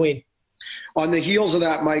anything in between. On the heels of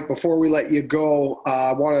that, Mike, before we let you go,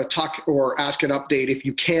 I want to talk or ask an update, if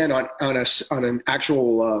you can, on an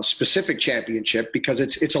actual specific championship, because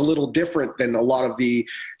it's a little different than a lot of the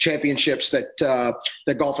championships that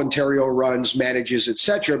Golf Ontario runs, manages,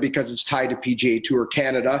 etc., because it's tied to PGA Tour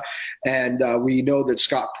Canada. And we know that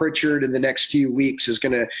Scott Pritchard in the next few weeks is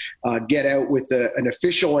going to get out with an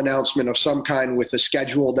official announcement of some kind, with a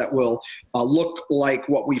schedule that will look like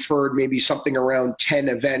what we've heard, maybe something around 10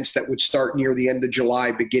 events that would start near the end of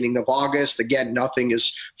July, beginning of August. Again, nothing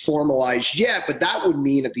is formalized yet, but that would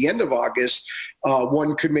mean at the end of August,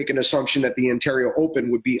 one could make an assumption that the Ontario Open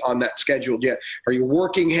would be on that schedule. Yeah. Are you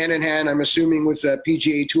working hand in hand, I'm assuming, with the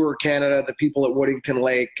PGA Tour Canada, the people at Woodington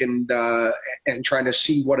Lake, and trying to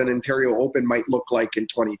see what an Ontario Open might look like in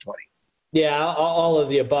 2020? Yeah, all of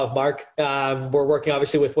the above, Mark. We're working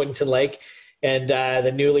obviously with Woodington Lake and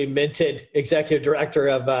the newly minted executive director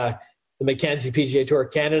of the Mackenzie PGA Tour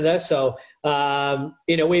Canada. So,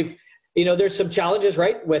 there's some challenges,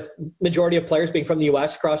 right, with majority of players being from the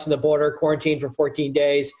U.S., crossing the border, quarantine for 14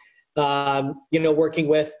 days, working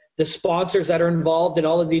with the sponsors that are involved in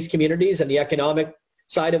all of these communities and the economic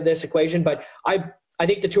side of this equation. But I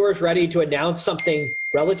think the tour is ready to announce something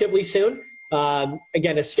relatively soon.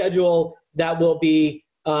 Again, a schedule that will be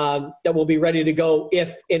ready to go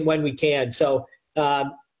if and when we can. So, I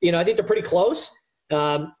think they're pretty close.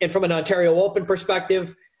 And from an Ontario Open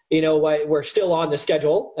perspective, we're still on the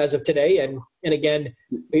schedule as of today. And again,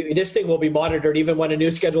 this thing will be monitored even when a new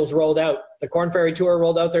schedule is rolled out. The Corn Ferry Tour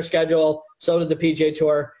rolled out their schedule, so did the PGA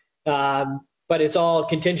Tour. But it's all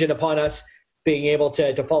contingent upon us being able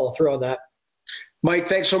to follow through on that. Mike,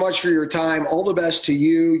 thanks so much for your time. All the best to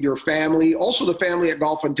you, your family, also the family at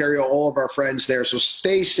Golf Ontario, all of our friends there. So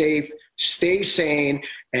stay safe, stay sane,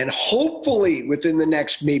 and hopefully within the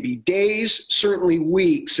next maybe days, certainly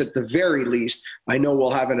weeks at the very least, I know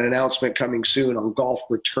we'll have an announcement coming soon on golf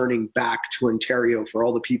returning back to Ontario for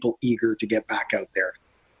all the people eager to get back out there.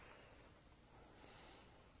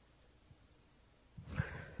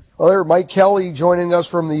 Well, there, Mike Kelly joining us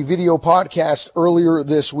from the video podcast earlier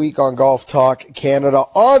this week on Golf Talk Canada.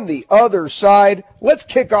 On the other side, let's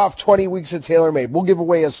kick off 20 weeks at TaylorMade. We'll give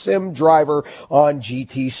away a sim driver on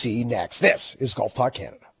GTC next. This is Golf Talk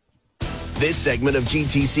Canada. This segment of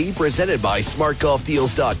GTC, presented by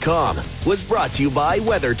SmartGolfDeals.com, was brought to you by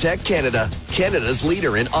WeatherTech Canada, Canada's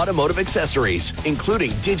leader in automotive accessories, including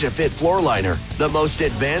DigiFit Floor Liner, the most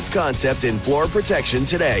advanced concept in floor protection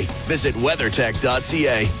today. Visit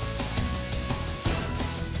WeatherTech.ca.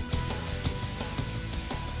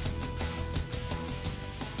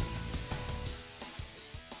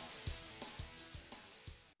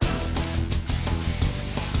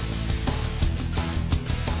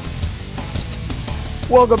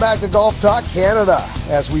 Welcome back to Golf Talk Canada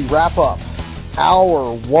as we wrap up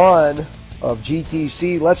hour one of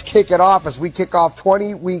GTC. Let's kick it off as we kick off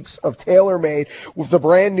 20 weeks of TaylorMade with the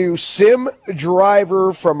brand new Sim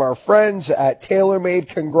driver from our friends at TaylorMade.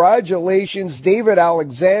 Congratulations, David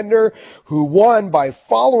Alexander, who won by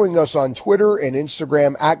following us on Twitter and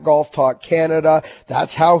Instagram at Golf Talk Canada.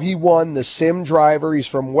 That's how he won the Sim driver. He's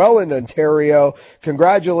from Welland, Ontario.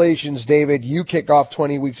 Congratulations, David. You kick off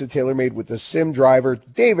 20 weeks of TaylorMade with the Sim driver.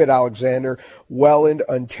 David Alexander, Welland,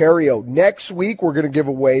 Ontario. Next week, we're going to give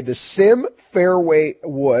away the Sim fairway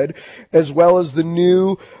wood, as well as the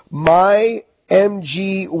new My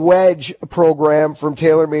MG wedge program from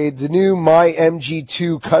TaylorMade, the new My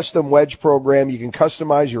MG2 custom wedge program. You can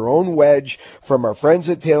customize your own wedge from our friends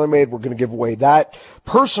at TaylorMade. We're going to give away that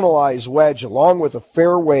personalized wedge along with a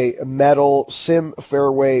fairway metal Sim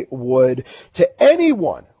fairway wood to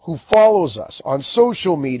anyone who follows us on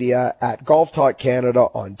social media at Golf Talk Canada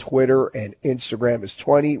on Twitter and Instagram. As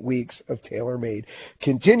 20 weeks of TaylorMade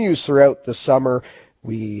continues throughout the summer.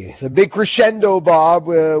 The big crescendo, Bob,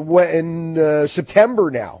 in September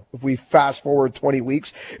now. If we fast forward 20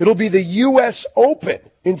 weeks, it'll be the U.S. Open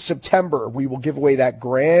in September. We will give away that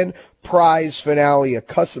grand prize finale, a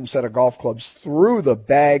custom set of golf clubs through the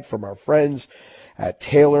bag from our friends at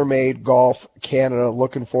TaylorMade Golf Canada.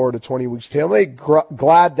 Looking forward to 20 weeks TaylorMade.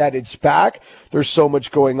 Glad that it's back. There's so much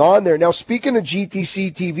going on there. Now, speaking of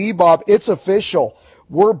GTC TV, Bob, it's official.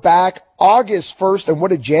 We're back August 1st, and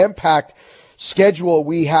what a jam-packed schedule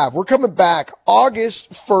we have. We're coming back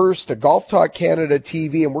August 1st to Golf Talk Canada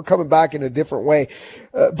TV, and we're coming back in a different way.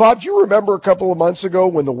 Bob, do you remember a couple of months ago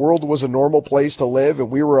when the world was a normal place to live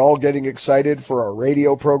and we were all getting excited for our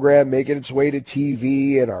radio program making its way to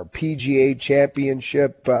TV and our PGA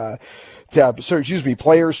Championship,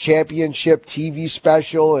 Players Championship TV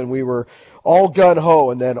special, and we were all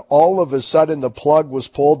gun-ho, and then all of a sudden the plug was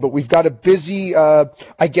pulled, but we've got a busy,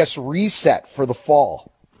 reset for the fall.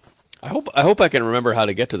 I hope I can remember how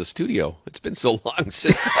to get to the studio. It's been so long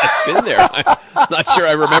since I've been there. I'm not sure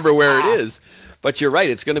I remember where it is. But you're right.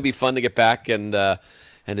 It's going to be fun to get back and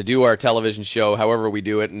to do our television show, however we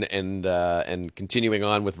do it, and continuing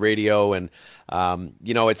on with radio. And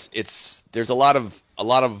there's a lot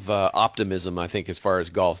of optimism, I think, as far as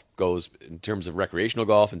golf goes, in terms of recreational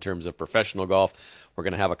golf, in terms of professional golf. We're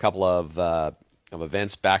going to have a couple of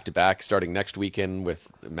events back-to-back starting next weekend with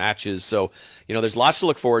matches. So, there's lots to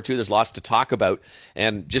look forward to. There's lots to talk about.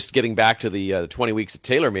 And just getting back to the 20 weeks of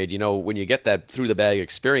TaylorMade, when you get that through-the-bag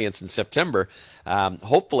experience in September,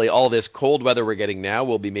 hopefully all this cold weather we're getting now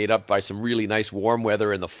will be made up by some really nice warm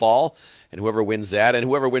weather in the fall. And whoever wins that and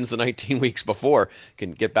whoever wins the 19 weeks before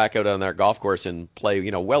can get back out on their golf course and play,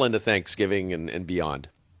 well into Thanksgiving and beyond.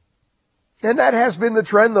 And that has been the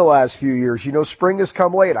trend the last few years. Spring has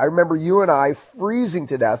come late. I remember you and I freezing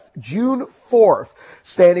to death June 4th,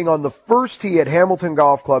 standing on the first tee at Hamilton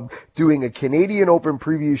Golf Club doing a Canadian Open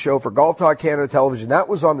preview show for Golf Talk Canada Television. That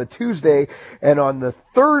was on the Tuesday. And on the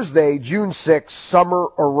Thursday, June 6th, summer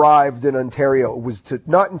arrived in Ontario. It was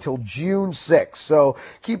not until June 6th. So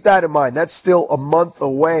keep that in mind. That's still a month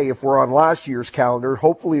away if we're on last year's calendar.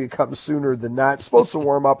 Hopefully it comes sooner than that. It's supposed to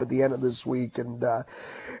warm up at the end of this week.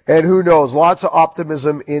 And who knows, lots of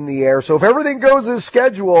optimism in the air. So if everything goes as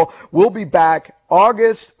scheduled, we'll be back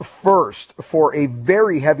August 1st for a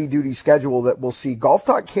very heavy-duty schedule that will see Golf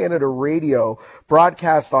Talk Canada Radio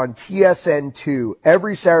broadcast on TSN2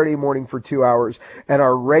 every Saturday morning for 2 hours, and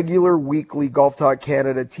our regular weekly Golf Talk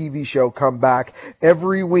Canada TV show come back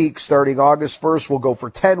every week starting August 1st. We'll go for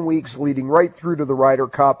 10 weeks leading right through to the Ryder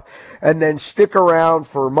Cup, and then stick around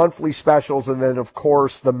for monthly specials, and then, of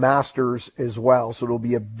course, the Masters as well. So it'll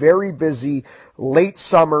be a very busy late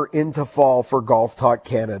summer into fall for Golf Talk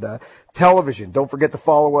Canada Television. Don't forget to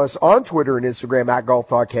follow us on Twitter and Instagram at Golf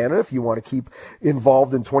Talk Canada if you want to keep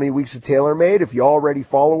involved in 20 weeks of TaylorMade. If you already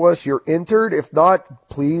follow us, you're entered. If not,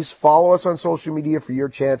 please follow us on social media for your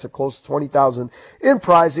chance at close to 20,000 in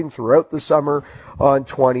prizing throughout the summer on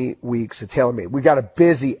 20 weeks of TaylorMade. We got a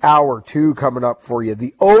busy hour two coming up for you.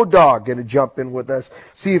 The O-Dog going to jump in with us,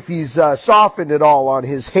 see if he's softened at all on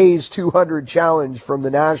his Hayes 200 challenge from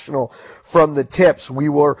the National, from the tips. We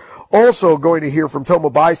were Also going to hear from Tomo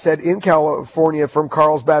Bicet in California from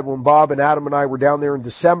Carlsbad when Bob and Adam and I were down there in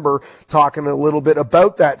December talking a little bit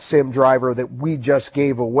about that sim driver that we just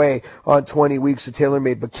gave away on 20 Weeks of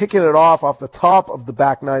TaylorMade. But kicking it off the top of the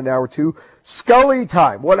back nine, hour two, Scully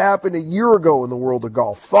time. What happened a year ago in the world of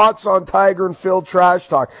golf? Thoughts on Tiger and Phil Trash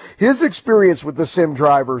Talk. His experience with the sim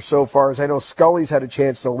driver so far, as I know Scully's had a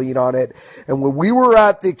chance to lean on it. And when we were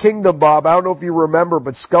at the Kingdom, Bob, I don't know if you remember,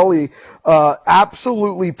 but Scully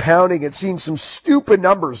absolutely pounding it, seeing some stupid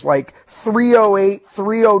numbers like 308,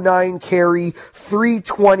 309 carry,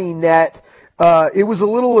 320 net. It was a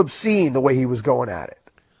little obscene the way he was going at it.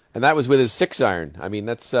 And that was with his 6-iron. I mean,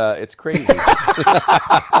 that's it's crazy.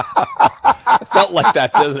 It felt like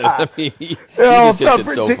that, doesn't it? I mean, he just hits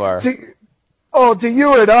it so far. To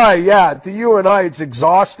you and I, it's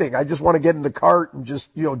exhausting. I just want to get in the cart and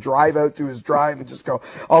just, drive out to his drive and just go,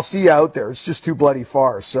 I'll see you out there. It's just too bloody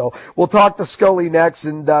far. So we'll talk to Scully next.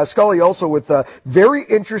 And Scully also with a very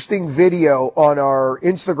interesting video on our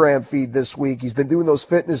Instagram feed this week. He's been doing those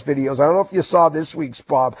fitness videos. I don't know if you saw this week's,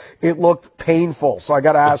 Bob. It looked painful. So I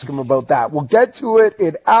got to ask him about that. We'll get to it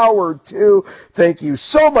in hour two. Thank you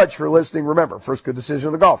so much for listening. Remember, first good decision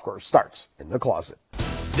on the golf course starts in the closet.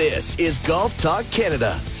 This is Golf Talk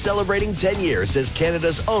Canada, celebrating 10 years as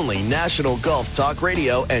Canada's only national golf talk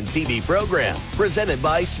radio and TV program, presented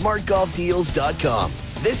by smartgolfdeals.com.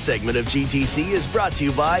 This segment of GTC is brought to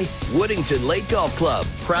you by Woodington Lake Golf Club,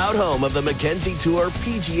 proud home of the Mackenzie Tour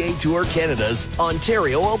PGA Tour Canada's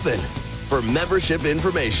Ontario Open. For membership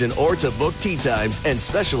information or to book tee times and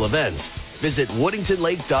special events, visit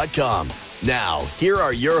woodingtonlake.com. Now, here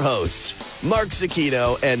are your hosts, Mark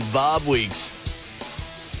Zecchino and Bob Weeks.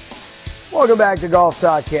 Welcome back to Golf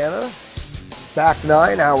Talk Canada. Back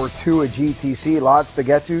nine, hour two of GTC. Lots to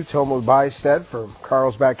get to. Tomo Bicet from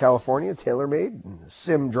Carlsbad, California. TaylorMade.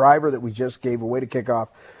 Sim driver that we just gave away to kick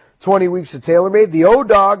off 20 Weeks of TaylorMade. The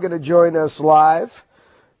O-Dog going to join us live.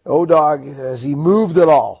 O-Dog, as he moved it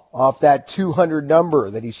all off that 200 number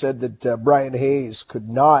that he said that Brian Hayes could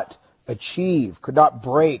not achieve, could not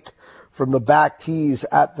break from the back tees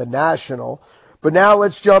at the National. But now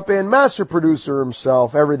let's jump in. Master producer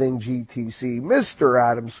himself, everything GTC, Mr.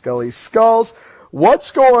 Adam Scully. Skulls, what's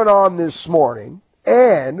going on this morning?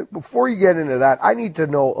 And before you get into that, I need to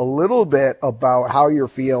know a little bit about how you're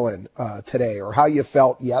feeling today or how you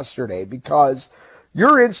felt yesterday, because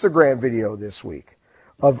your Instagram video this week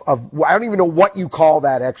of I don't even know what you call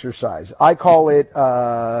that exercise. I call it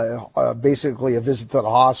basically a visit to the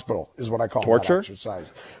hospital is what I call that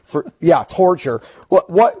exercise. Torture.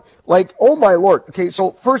 What? Like, oh my Lord. Okay,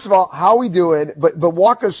 so first of all, how are we doing? But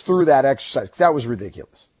walk us through that exercise, because that was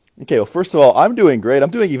ridiculous. Okay, well, first of all, I'm doing great.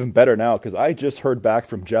 I'm doing even better now because I just heard back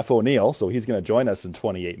from Jeff O'Neill, so he's going to join us in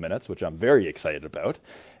 28 minutes, which I'm very excited about.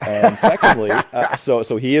 And secondly, so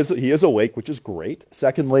he is awake, which is great.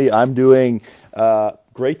 Secondly, I'm doing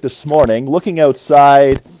great this morning. Looking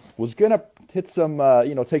outside, was going to hit some,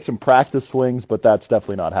 take some practice swings, but that's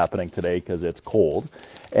definitely not happening today because it's cold.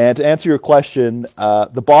 And to answer your question,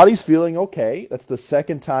 the body's feeling okay. That's the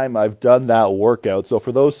second time I've done that workout. So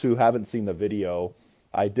for those who haven't seen the video,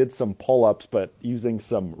 I did some pull-ups, but using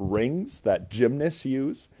some rings that gymnasts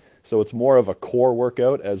use. So it's more of a core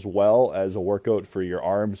workout as well as a workout for your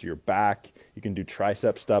arms, your back. You can do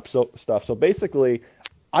tricep stuff. So basically,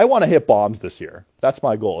 I want to hit bombs this year. That's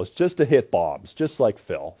my goal, is just to hit bombs, just like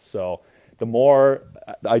Phil. So the more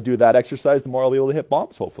I do that exercise, the more I'll be able to hit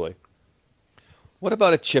bombs, hopefully. What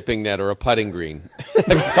about a chipping net or a putting green?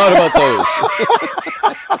 Thought about those.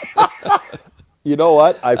 You know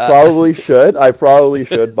what? I probably should.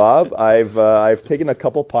 Bob. I've taken a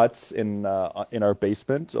couple putts in our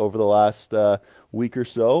basement over the last week or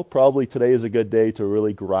so. Probably today is a good day to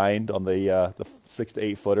really grind on the 6 to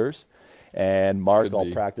 8 footers. And Mark,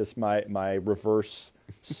 I'll practice my reverse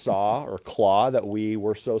saw or claw that we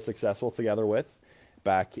were so successful together with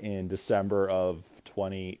back in December of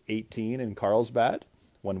 2018 in Carlsbad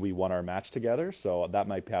when we won our match together. So that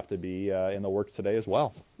might have to be in the works today as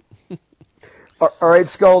well. All right,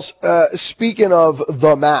 Skulls. Speaking of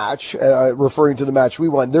the match, referring to the match we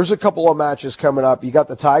won, there's a couple of matches coming up. You got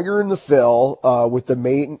the Tiger and the Phil with the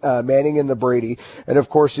Manning and the Brady, and of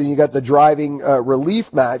course, then you got the driving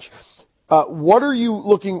relief match.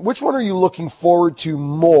 Which one are you looking forward to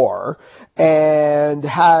more? And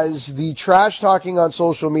has the trash talking on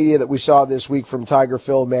social media that we saw this week from Tiger,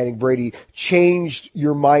 Phil, Manning, Brady changed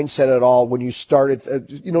your mindset at all when you started,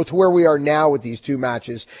 to where we are now with these two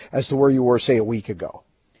matches as to where you were, say, a week ago?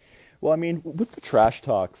 Well, I mean, with the trash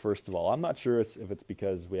talk, first of all, I'm not sure if it's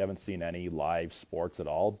because we haven't seen any live sports at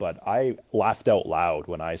all, but I laughed out loud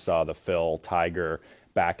when I saw the Phil, Tiger,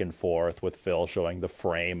 back and forth with Phil showing the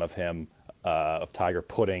frame of him, of Tiger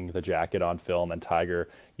putting the jacket on Phil and then Tiger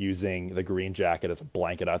using the green jacket as a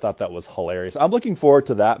blanket. I thought that was hilarious. I'm looking forward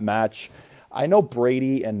to that match. I know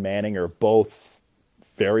Brady and Manning are both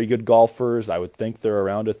very good golfers. I would think they're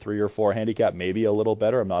around a 3 or 4 handicap, maybe a little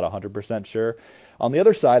better. I'm not 100% sure. On the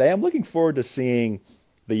other side, I am looking forward to seeing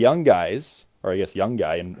the young guys, or I guess young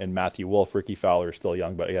guy and Matthew Wolff. Ricky Fowler is still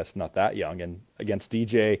young, but I guess not that young, and against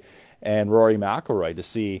DJ and Rory McIlroy, to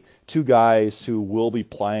see two guys who will be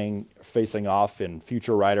facing off in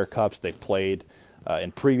future Ryder Cups. They've played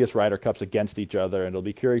in previous Ryder Cups against each other, and it'll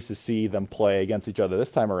be curious to see them play against each other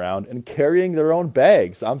this time around and carrying their own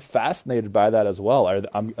bags. I'm fascinated by that as well.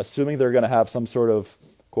 I'm assuming they're going to have some sort of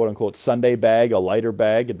quote-unquote Sunday bag, a lighter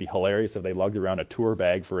bag. It'd be hilarious if they lugged around a tour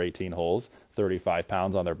bag for 18 holes, 35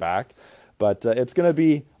 pounds on their back. But it's going to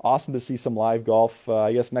be awesome to see some live golf,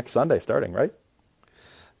 I guess, next Sunday starting, right?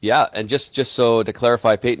 Yeah, and just so to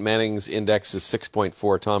clarify, Peyton Manning's index is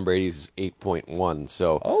 6.4, Tom Brady's 8.1.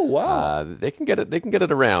 So, oh wow, they can get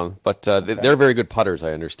it around, but they're very good putters,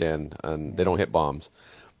 I understand, and they don't hit bombs.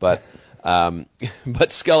 But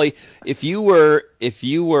but Scully, if you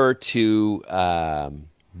were to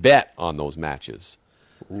bet on those matches,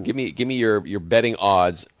 give me your betting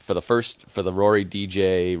odds for the Rory,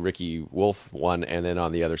 DJ, Ricky Wolff one, and then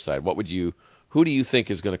on the other side, who do you think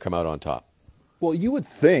is going to come out on top? Well, you would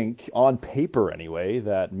think, on paper anyway,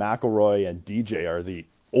 that McIlroy and DJ are the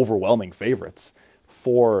overwhelming favorites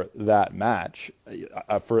for that match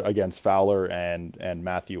against Fowler and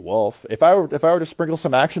Matthew Wolff. If I were to sprinkle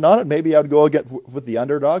some action on it, maybe I'd go with the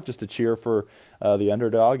underdog just to cheer for the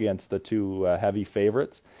underdog against the two heavy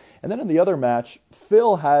favorites. And then in the other match,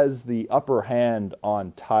 Phil has the upper hand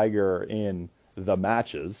on Tiger in the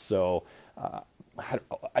matches, so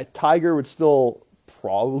Tiger would still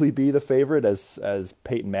probably be the favorite, as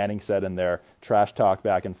Peyton Manning said in their trash talk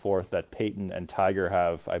back and forth, that Peyton and Tiger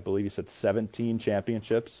have, I believe he said, 17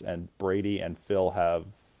 championships, and Brady and Phil have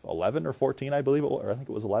 11 or 14, I believe, or I think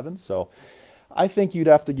it was 11. So I think you'd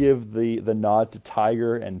have to give the nod to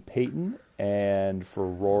Tiger and Peyton, and for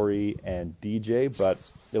Rory and DJ, but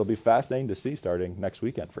it'll be fascinating to see starting next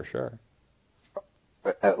weekend for sure.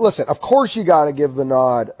 Listen, of course you got to give the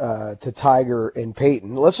nod to Tiger and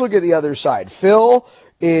Peyton. Let's look at the other side. Phil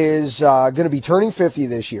is going to be turning 50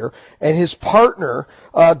 this year, and his partner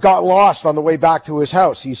got lost on the way back to his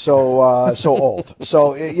house. He's so old.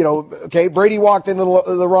 So, okay, Brady walked into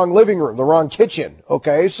the wrong living room, the wrong kitchen,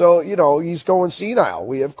 okay? So, he's going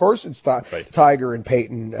senile. Of course it's right. Tiger and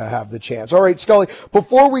Peyton have the chance. All right, Scully,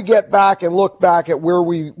 before we get back and look back at where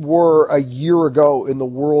we were a year ago in the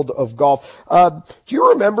world of golf, do you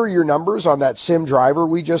remember your numbers on that sim driver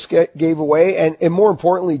we just gave away? And more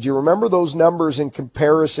importantly, do you remember those numbers in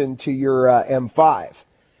comparison to your M5?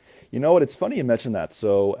 You know what? It's funny you mentioned that.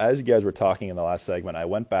 So as you guys were talking in the last segment, I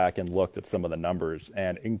went back and looked at some of the numbers.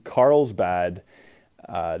 And in Carlsbad,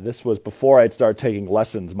 this was before I'd started taking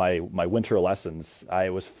lessons, my winter lessons. I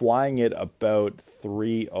was flying it about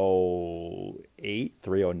 308,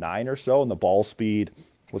 309 or so, and the ball speed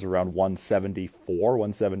was around 174,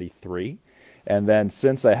 173. And then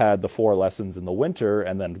since I had the 4 lessons in the winter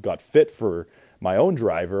and then got fit for my own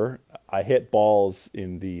driver, I hit balls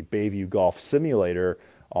in the Bayview Golf Simulator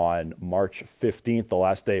on March 15th, the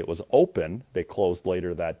last day it was open. They closed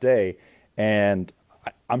later that day. And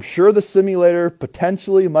I'm sure the simulator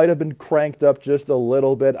potentially might have been cranked up just a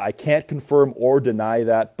little bit. I can't confirm or deny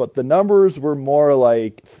that, but the numbers were more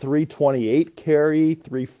like 328 carry,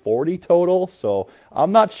 340 total. So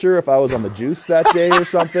I'm not sure if I was on the juice that day or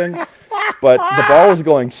something, but the ball was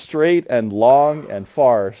going straight and long and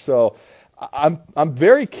far. So I'm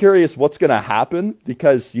very curious what's going to happen,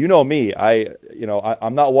 because you know me,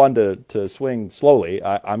 I'm not one to swing slowly.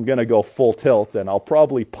 I'm going to go full tilt, and I'll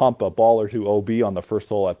probably pump a ball or two OB on the first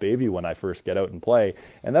hole at Bayview when I first get out and play,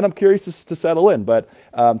 and then I'm curious to settle in. But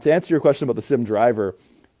to answer your question about the sim driver,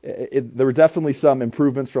 there were definitely some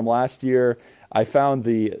improvements from last year. I found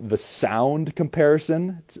the sound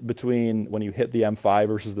comparison between when you hit the M5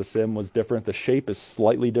 versus the sim was different. The shape is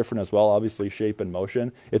slightly different as well, obviously shape and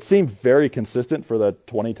motion. It seemed very consistent for the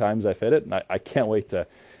 20 times I've hit it, and I can't wait to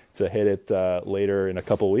hit it later in a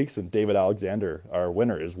couple of weeks. And David Alexander, our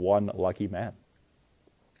winner, is one lucky man.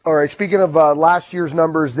 All right, speaking of last year's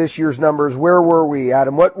numbers, this year's numbers, where were we,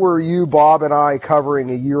 Adam? What were you, Bob, and I covering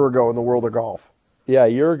a year ago in the world of golf? Yeah, a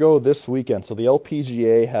year ago this weekend. So the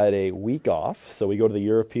LPGA had a week off. So we go to the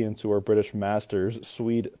European Tour British Masters.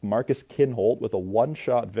 Swede Marcus Kinhult with a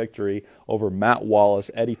one-shot victory over Matt Wallace,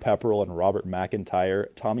 Eddie Pepperell, and Robert McIntyre.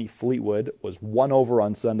 Tommy Fleetwood was 1 over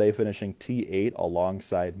on Sunday, finishing T8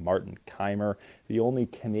 alongside Martin Keimer. The only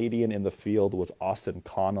Canadian in the field was Austin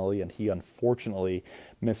Connolly, and he unfortunately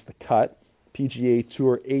missed the cut. PGA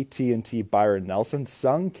Tour AT&T Byron Nelson,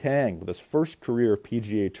 Sung Kang with his first career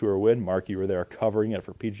PGA Tour win. Mark, you were there covering it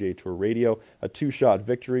for PGA Tour Radio. A 2-shot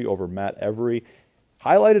victory over Matt Every,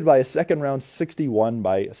 highlighted by a second-round 61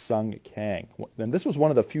 by Sung Kang. And this was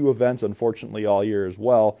one of the few events, unfortunately, all year as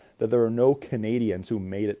well, that there were no Canadians who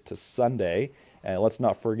made it to Sunday. And let's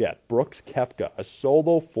not forget, Brooks Koepka, a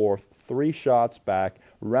solo fourth, 3 shots back,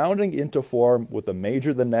 rounding into form with a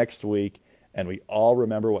major the next week. And we all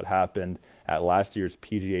remember what happened at last year's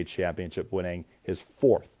PGA Championship, winning his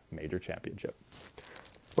 4th major championship.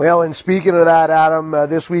 Well, and speaking of that, Adam,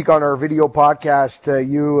 this week on our video podcast,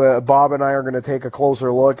 Bob and I are going to take a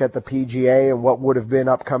closer look at the PGA and what would have been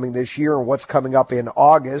upcoming this year and what's coming up in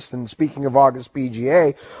August. And speaking of August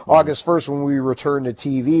PGA, August 1st, when we return to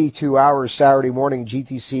TV, 2 hours Saturday morning,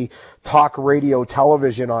 GTC Talk Radio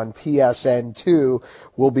Television on TSN2,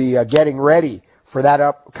 we'll be getting ready for that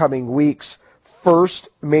upcoming week's first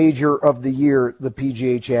major of the year, the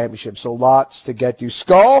PGA Championship. So lots to get to.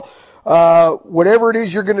 Skull, whatever it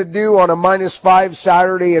is you're going to do on a -5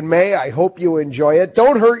 Saturday in May, I hope you enjoy it.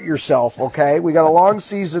 Don't hurt yourself, okay? We got a long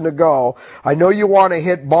season to go. I know you want to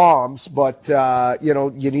hit bombs, but,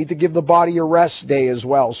 you need to give the body a rest day as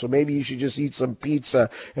well. So maybe you should just eat some pizza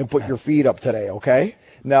and put your feet up today, okay?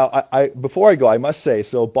 Now, I before I go, I must say,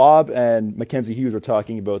 so Bob and Mackenzie Hughes were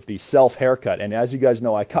talking about the self-haircut, and as you guys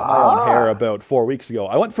know, I cut my own hair about 4 weeks ago.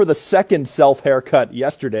 I went for the second self-haircut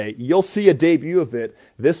yesterday. You'll see a debut of it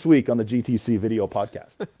this week on the GTC video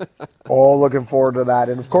podcast. Oh, looking forward to that.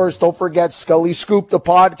 And, of course, don't forget Scully Scoop, the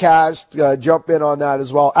podcast. Jump in on that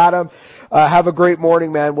as well. Adam, have a great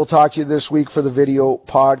morning, man. We'll talk to you this week for the video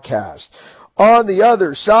podcast. On the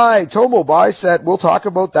other side, Tomo Bicep, we'll talk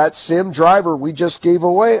about that sim driver we just gave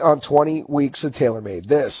away on 20 weeks of TaylorMade.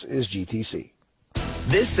 This is GTC.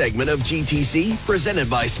 This segment of GTC,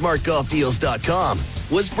 presented by SmartGolfDeals.com,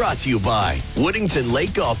 was brought to you by Woodington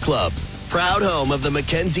Lake Golf Club, proud home of the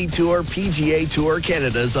Mackenzie Tour PGA Tour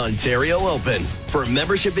Canada's Ontario Open. For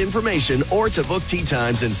membership information or to book tee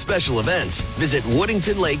times and special events, visit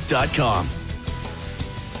WoodingtonLake.com.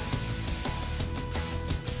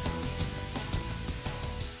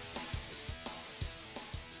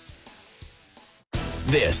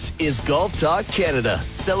 This is Golf Talk Canada,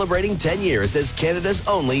 celebrating 10 years as Canada's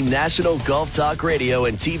only national golf talk radio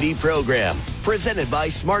and TV program. Presented by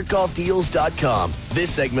SmartGolfDeals.com. This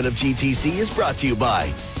segment of GTC is brought to you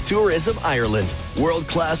by Tourism Ireland.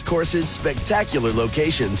 World-class courses, spectacular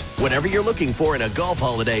locations. Whatever you're looking for in a golf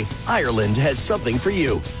holiday, Ireland has something for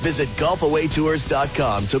you. Visit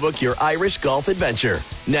GolfAwayTours.com to book your Irish golf adventure.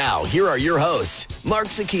 Now, here are your hosts, Mark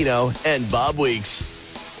Zecchino and Bob Weeks.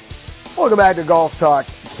 Welcome back to Golf Talk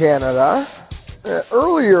Canada.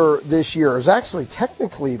 Earlier this year, it was actually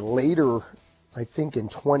technically later, I think in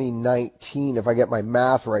 2019, if I get my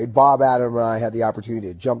math right, Bob, Adam, and I had the opportunity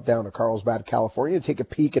to jump down to Carlsbad, California, to take a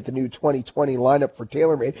peek at the new 2020 lineup for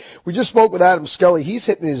TaylorMade. We just spoke with Adam Scully. He's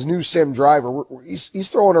hitting his new sim driver. He's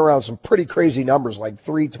throwing around some pretty crazy numbers, like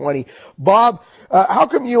 320. Bob, how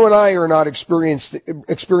come you and I are not experiencing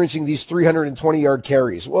these 320-yard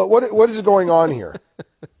carries? What is going on here?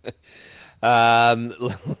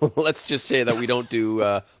 Let's just say that we don't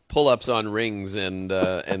do pull-ups on rings and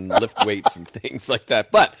lift weights and things like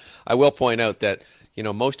that. But I will point out that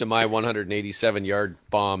most of my 187-yard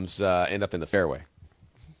bombs end up in the fairway.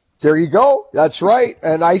 There you go. That's right,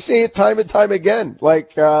 and I say it time and time again.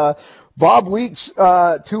 Like Bob Weeks,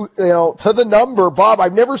 to the number. Bob,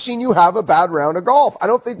 I've never seen you have a bad round of golf. I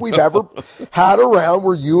don't think we've ever had a round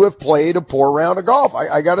where you have played a poor round of golf.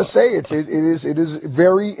 I got to say, it is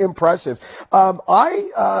very impressive.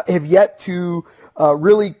 I have yet to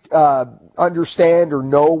really understand or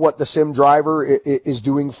know what the sim driver is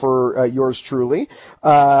doing for yours truly.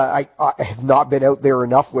 I have not been out there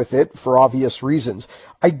enough with it for obvious reasons.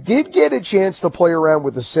 I did get a chance to play around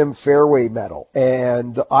with the Sim Fairway Metal,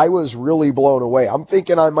 and I was really blown away. I'm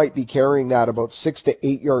thinking I might be carrying that about 6 to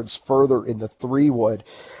 8 yards further in the 3-wood.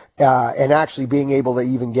 and actually being able to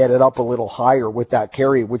even get it up a little higher with that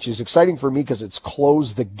carry, which is exciting for me because it's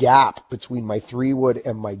closed the gap between my 3-wood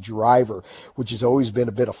and my driver, which has always been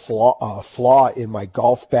a bit of flaw in my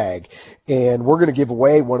golf bag. And we're going to give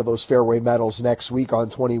away one of those fairway medals next week on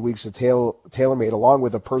 20 Weeks of TaylorMade, along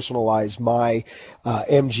with a personalized my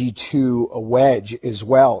MG2 wedge as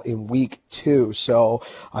well in week 2. So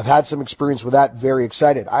I've had some experience with that. Very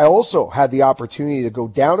excited. I also had the opportunity to go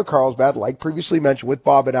down to Carlsbad, like previously mentioned, with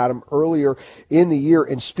Bob and Adam earlier in the year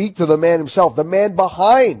and speak to the man himself, the man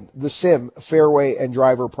behind the Sim fairway and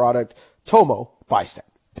driver product, Tomo Bystedt.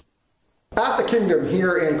 At the Kingdom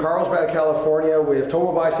here in Carlsbad, California with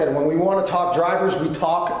Tomo Bystedt. And when we want to talk drivers, we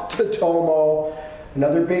talk to Tomo.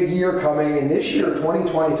 Another big year coming, and this year,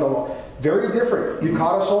 2020, Tomo, very different. You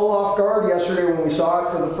caught us all off guard yesterday when we saw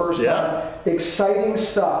it for the first time. Exciting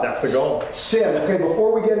stuff. That's the goal. Sim. Okay,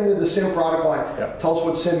 before we get into the Sim product line, tell us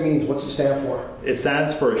what Sim means. What's it stand for? It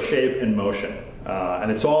stands for shape in motion.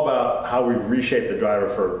 And it's all about how we've reshaped the driver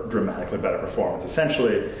for dramatically better performance,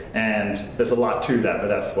 essentially. And there's a lot to that, but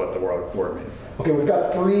that's what the word means. Okay, we've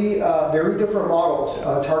got 3 very different models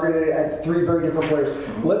targeted at 3 very different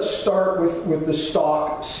players. Let's start with the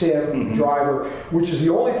stock Sim driver, which is the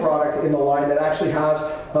only product in the line that actually has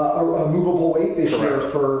a movable weight this year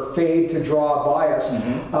for fade to draw bias.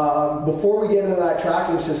 Before we get into that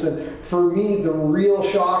tracking system, for me, the real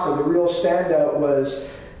shock or the real standout was,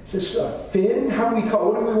 is this a fin?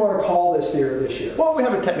 What do we want to call this here this year? Well, we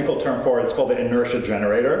have a technical term for it. It's called the inertia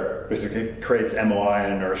generator, because it creates MOI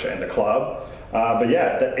and inertia in the club. But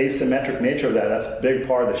yeah, the asymmetric nature of that's a big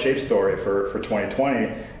part of the shape story for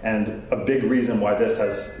 2020, and a big reason why this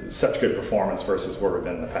has such good performance versus where we've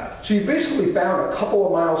been in the past. So you basically found a couple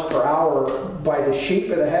of miles per hour by the shape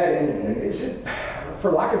of the head, and is it,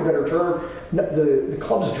 for lack of a better term, the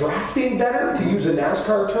club's drafting better, to use a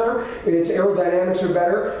NASCAR term? Its aerodynamics are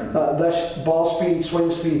better, less ball speed, swing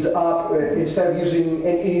speeds up, instead of using,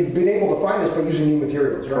 and you've been able to find this by using new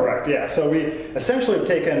materials, right? Correct, yeah. So we essentially have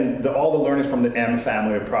taken all the learnings from the M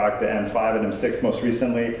family of product, the M5 and M6 most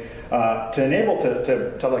recently, to enable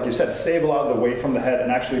to, like you said, save a lot of the weight from the head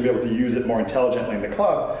and actually be able to use it more intelligently in the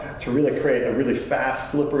club to really create a really fast,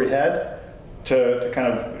 slippery head, to kind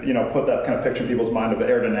of, put that kind of picture in people's mind of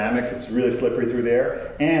aerodynamics. It's really slippery through the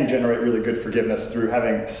air, and generate really good forgiveness through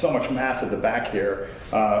having so much mass at the back here,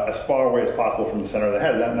 as far away as possible from the center of the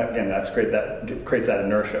head. That creates that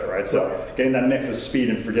inertia, right? So getting that mix of speed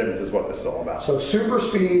and forgiveness is what this is all about. So super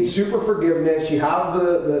speed, super forgiveness. You have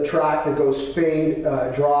the track that goes fade,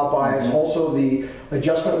 draw bias. Also the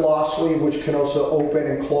adjustment loss sleeve, which can also open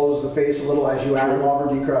and close the face a little as you add lob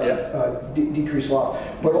or decrease loss.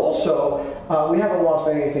 But also, we haven't lost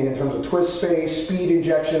anything in terms of twist space, speed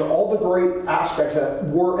injection, all the great aspects that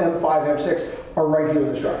were M5, M6 are right here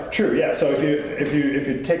in this driver. True, yeah. So if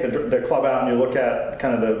you take the club out and you look at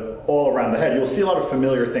kind of the all around the head, you'll see a lot of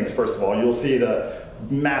familiar things. First of all, you'll see the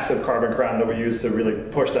massive carbon crown that we use to really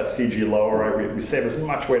push that CG lower, right? We save as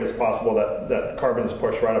much weight as possible. That carbon is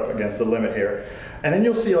pushed right up against the limit here. And then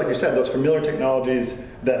you'll see, like you said, those familiar technologies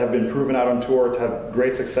that have been proven out on tour to have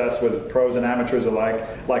great success with pros and amateurs alike,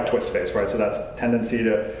 like twist space, right? So that's tendency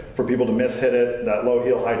for people to mishit it, that low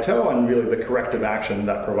heel, high toe, and really the corrective action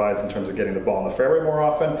that provides in terms of getting the ball in the fairway more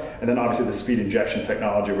often. And then obviously the speed injection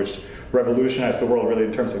technology, which revolutionized the world really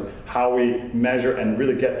in terms of how we measure and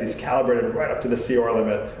really get these calibrated right up to the COR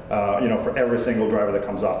limit, for every single driver that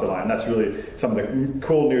comes off the line. That's really some of the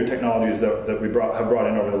cool new technologies that we have brought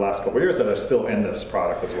in over the last couple of years that are still in this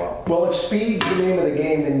product as well. Well, if speed's the name of the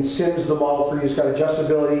game, then Sim's the model for you. It's got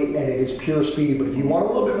adjustability and it is pure speed. But if you want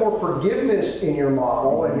a little bit more forgiveness in your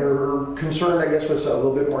model and you're concerned, I guess, with a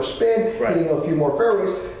little bit more spin, hitting a few more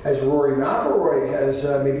fairways, as Rory McIlroy has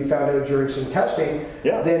maybe found out during some testing,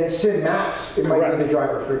 then Sim Max might be the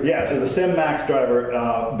driver for you. Yeah, so the Sim Max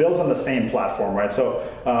driver builds on the same platform, right? So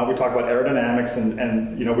we talk about aerodynamics,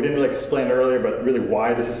 and we didn't really explain earlier, but really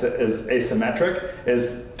why this is asymmetric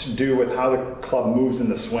is to do with how the club moves in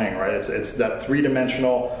the swing, right? It's that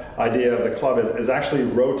three-dimensional idea of the club is actually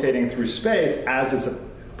rotating through space as it's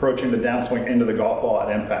approaching the downswing into the golf ball at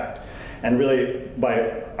impact. And really,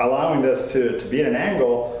 by allowing this to be at an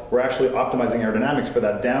angle, we're actually optimizing aerodynamics for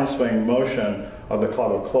that downswing motion of the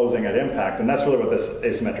club of closing at impact. And that's really what this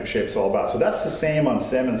asymmetric shape is all about. So that's the same on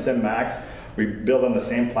Sim and Sim Max. We build on the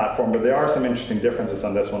same platform, but there are some interesting differences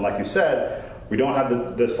on this one. Like you said, we don't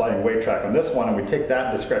have the sliding weight track on this one, and we take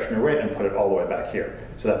that discretionary weight and put it all the way back here.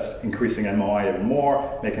 So that's increasing MOI even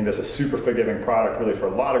more, making this a super forgiving product really for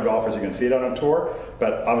a lot of golfers. You can see it on a tour,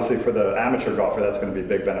 but obviously for the amateur golfer, that's going to be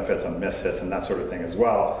big benefits on miss hits and that sort of thing as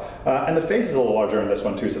well. And the face is a little larger in this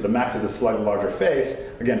one too, so the Max is a slightly larger face,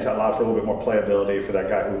 again, to allow for a little bit more playability for that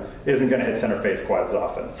guy who isn't going to hit center face quite as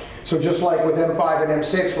often. So just like with M5 and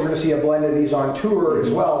M6, we're going to see a blend of these on tour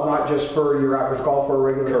as well, not just for your average golfer or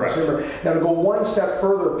regular Correct. consumer. Now to go one step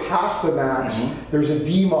further past the Max, there's a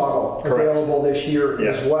D model available this year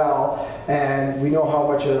as well, and we know how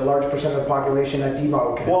much a large percent of the population that D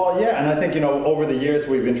model can. Well, yeah, and I think, over the years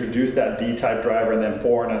we've introduced that D-type driver and the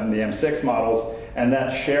M4 and the M6 models, and that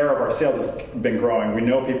share of our sales has been growing. We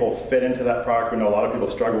know people fit into that product. We know a lot of people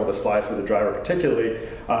struggle with the slice with the driver particularly,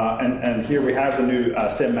 and here we have the new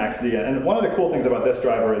Sim Max D. And one of the cool things about this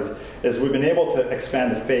driver is we've been able to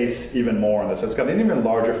expand the face even more on this. So it's got an even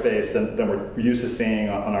larger face than we're used to seeing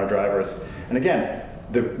on our drivers. And again,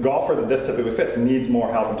 the golfer that this typically fits needs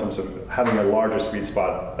more help in terms of having a larger sweet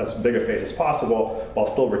spot, as big a face as possible, while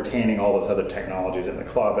still retaining all those other technologies in the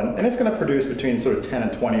club. And it's going to produce between sort of 10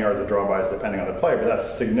 and 20 yards of draw bias depending on the player, but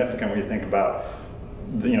that's significant when you think about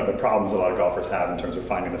the problems a lot of golfers have in terms of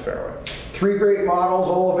finding the fairway. 3 great models,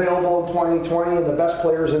 all available in 2020, and the best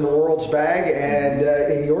players in the world's bag, and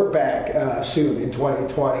in your bag soon in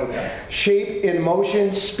 2020. Shape in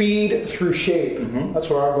motion, speed through shape. That's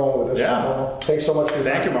where I'm going with this one. Thanks so much for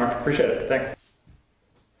that. Thank you, Mark. Appreciate it. Thanks.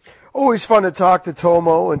 Always fun to talk to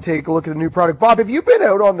Tomo and take a look at the new product. Bob, have you been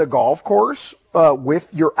out on the golf course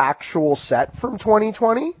with your actual set from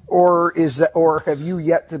 2020, or have you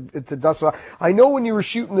yet to dust it off? I know when you were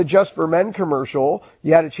shooting the Just for Men commercial,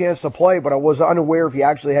 you had a chance to play, but I was unaware if you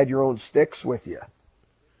actually had your own sticks with you.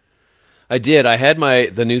 I did. I had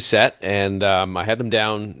the new set, and I had them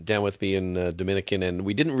down with me in Dominican, and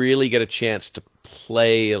we didn't really get a chance to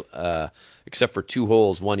play except for 2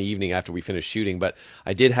 holes one evening after we finished shooting. But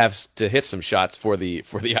I did have to hit some shots for the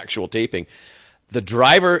actual taping. The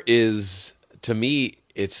driver is, to me,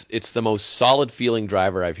 it's the most solid feeling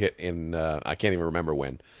driver I've hit in I can't even remember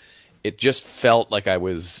when. It just felt like I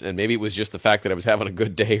was, and maybe it was just the fact that I was having a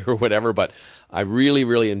good day or whatever, but I really,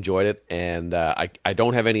 really enjoyed it. And I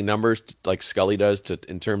don't have any numbers like Scully does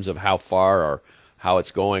in terms of how far or how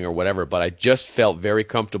it's going or whatever, but I just felt very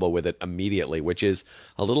comfortable with it immediately, which is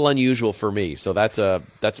a little unusual for me. So that's a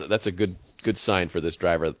good sign for this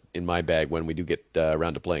driver in my bag when we do get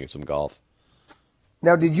around to playing some golf.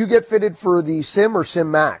 Now, did you get fitted for the Sim or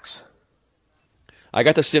Sim Max? I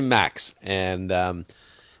got the Sim Max, and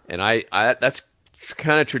I that's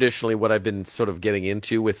kind of traditionally what I've been sort of getting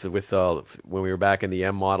into with when we were back in the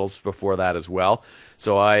M models before that as well.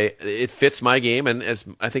 So it fits my game, and as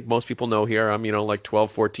I think most people know here, I'm like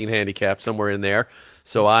 12, 14 handicap, somewhere in there.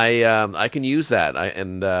 So I can use that,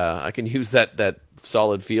 I can use that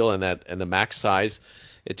solid feel and the max size.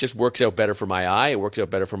 It just works out better for my eye. It works out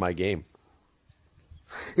better for my game.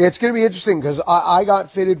 Yeah, it's going to be interesting because I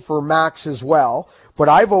got fitted for Max as well, but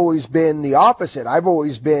I've always been the opposite. I've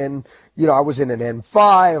always been, I was in an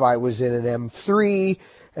M5, I was in an M3,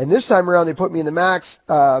 and this time around they put me in the Max,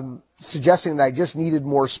 suggesting that I just needed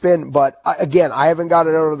more spin. But again, I haven't got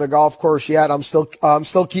it out of the golf course yet. I'm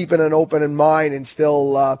still keeping an open in mind and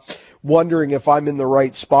still wondering if I'm in the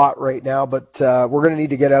right spot right now. But we're going to need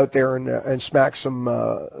to get out there and smack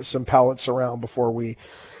some pellets around before we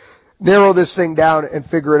narrow this thing down and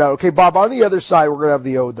figure it out. Okay, Bob, on the other side, we're going to have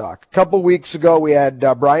the O-Dog. A couple of weeks ago, we had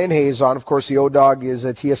Brian Hayes on. Of course, the O-Dog is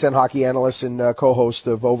a TSN hockey analyst and co-host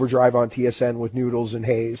of Overdrive on TSN with Noodles and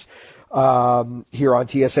Hayes here on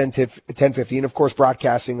TSN 1050, and, of course,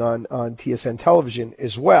 broadcasting on TSN television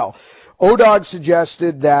as well. O-Dog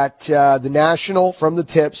suggested that the National, from the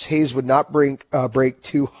tips, Hayes would not break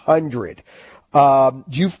 200. Do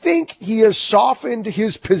you think he has softened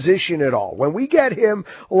his position at all? When we get him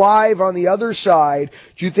live on the other side,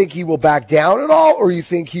 do you think he will back down at all, or you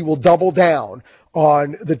think he will double down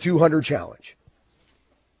on the 200 challenge?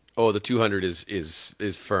 Oh, the 200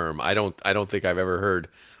 is firm. I don't think I've ever heard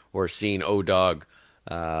or seen O-Dog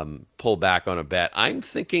pull back on a bet. I'm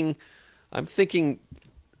thinking,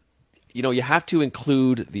 you have to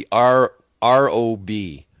include the ROB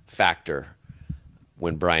factor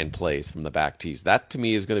when Brian plays from the back tees. That, to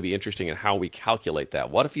me, is going to be interesting in how we calculate that.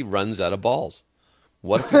 What if he runs out of balls?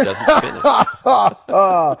 What if he doesn't finish? Where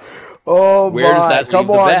does that leave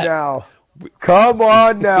the bet? Come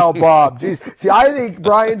on now, Bob. Jeez. See, I think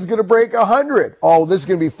Brian's going to break 100. Oh, this is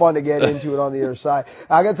going to be fun to get into it on the other side.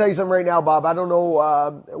 I got to tell you something right now, Bob. I don't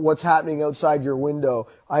know what's happening outside your window.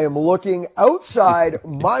 I am looking outside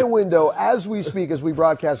my window as we speak, as we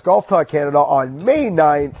broadcast Golf Talk Canada on May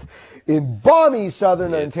 9th. In balmy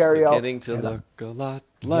southern Ontario. It's beginning to look a lot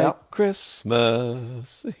Like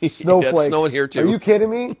Christmas. Snowflakes. It's snowing here, too. Are you kidding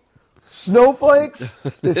me? Snowflakes?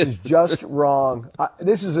 This is just wrong.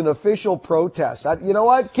 This is an official protest. You know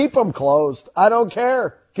what? Keep them closed. I don't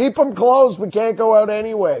care. Keep them closed. We can't go out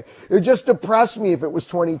anyway. It just depressed me if it was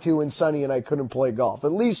 22 and sunny and I couldn't play golf.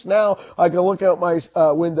 At least now I can look out my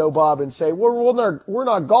window, Bob, and say, we're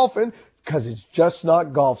not golfing because it's just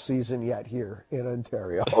not golf season yet here in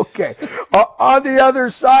Ontario. Okay. On the other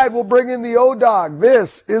side, we'll bring in the O-Dog.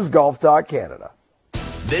 This is Golf Talk Canada.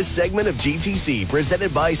 This segment of GTC,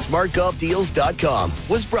 presented by SmartGolfDeals.com,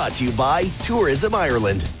 was brought to you by Tourism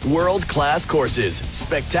Ireland. World-class courses,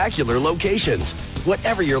 spectacular locations.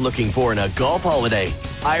 Whatever you're looking for in a golf holiday,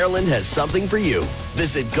 Ireland has something for you.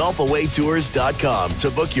 Visit GolfAwayTours.com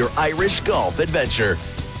to book your Irish golf adventure.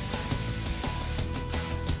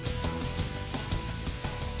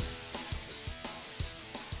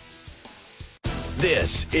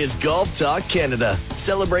 This is Golf Talk Canada,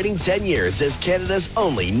 celebrating 10 years as Canada's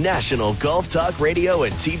only national golf talk radio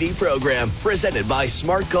and TV program, presented by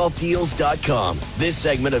SmartGolfDeals.com. This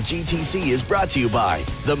segment of GTC is brought to you by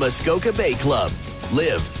the Muskoka Bay Club.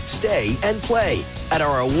 Live, stay, and play at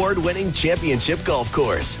our award-winning championship golf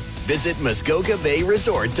course. Visit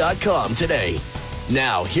MuskokaBayResort.com today.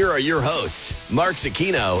 Now, here are your hosts, Mark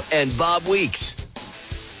Zecchino and Bob Weeks.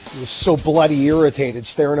 I was so bloody irritated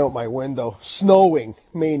staring out my window. Snowing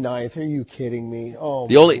May 9th. Are you kidding me? Oh,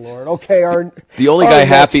 Lord. Okay, the only guy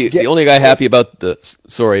happy about the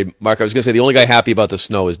sorry, Mark, I was going to say the only guy happy about the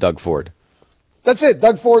snow is Doug Ford. That's it.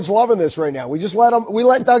 Doug Ford's loving this right now. We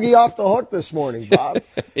let Dougie off the hook this morning, Bob.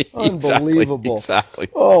 Unbelievable. Exactly.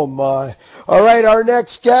 Oh my. All right, our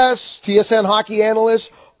next guest, TSN hockey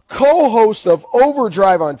analyst, co-host of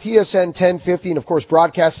Overdrive on TSN 1050, and of course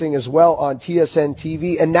broadcasting as well on TSN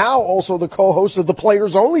TV, and now also the co-host of the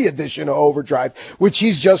Players Only edition of Overdrive, which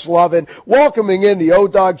he's just loving. Welcoming in the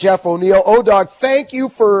O-Dog, Jeff O'Neill. O-Dog, thank you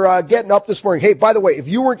for getting up this morning. Hey, by the way, if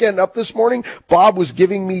you weren't getting up this morning, Bob was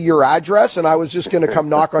giving me your address, and I was just going to come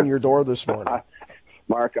knock on your door this morning.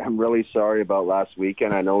 Mark, I'm really sorry about last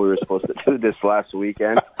weekend. I know we were supposed to do this last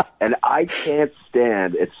weekend, and I can't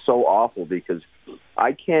stand, it's so awful because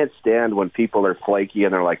I can't stand when people are flaky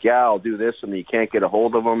and they're like, yeah, I'll do this, and you can't get a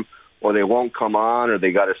hold of them, or they won't come on, or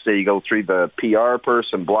they got to say you go through the PR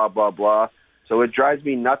person, blah, blah, blah. So it drives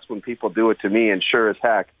me nuts when people do it to me, and sure as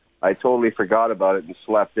heck, I totally forgot about it and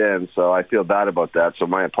slept in, so I feel bad about that, so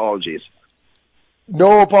my apologies.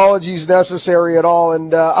 No apologies necessary at all,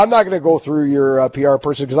 and I'm not going to go through your PR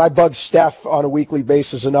person because I bug Steph on a weekly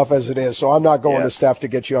basis enough as it is, so I'm not going to Steph to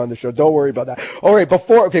get you on the show. Don't worry about that. All right,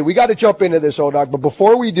 we got to jump into this, O-Dog, but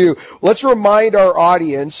before we do, let's remind our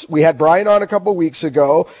audience, we had Brian on a couple weeks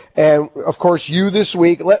ago, and of course you this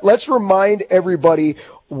week. Let's remind everybody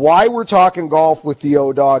why we're talking golf with the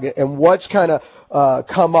O-Dog and what's kind of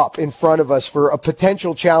come up in front of us for a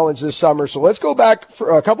potential challenge this summer. So let's go back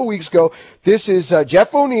for a couple weeks ago. This is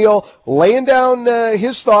Jeff O'Neill laying down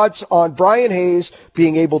his thoughts on Brian Hayes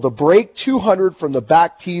being able to break 200 from the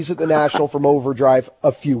back tees at the National from Overdrive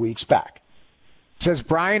a few weeks back. Says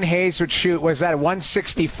Brian Hayes would shoot, was that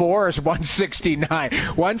 164 or 169?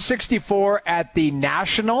 164 at the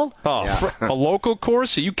National? Oh, yeah. A local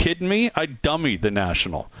course? Are you kidding me? I dummied the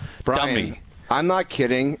National. Brian, dummy. I'm not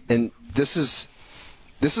kidding, and this is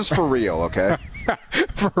for real, okay?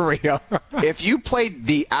 For real. If you played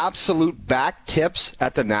the absolute back tips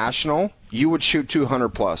at the National, you would shoot 200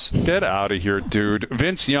 plus. Get out of here, dude.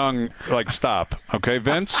 Vince Young, stop. Okay,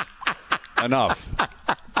 Vince? Enough.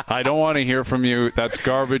 I don't want to hear from you. That's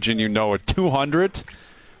garbage, and you know it. 200?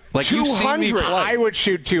 200. I would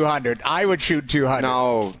shoot 200.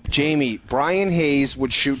 No, Jamie, Brian Hayes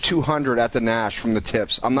would shoot 200 at the Nash from the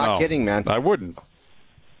tips. I'm not kidding, man. I wouldn't.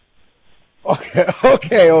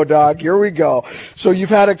 Okay, O-Dog, here we go. So you've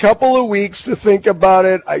had a couple of weeks to think about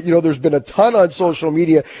it. There's been a ton on social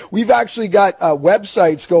media. We've actually got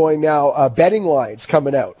websites going now, betting lines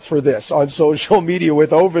coming out for this on social media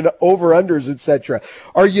with over-unders, etc.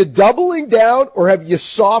 Are you doubling down, or have you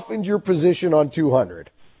softened your position on 200?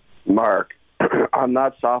 Mark, I'm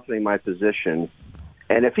not softening my position.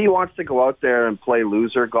 And if he wants to go out there and play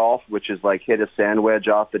loser golf, which is like hit a sand wedge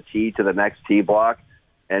off the tee to the next tee block,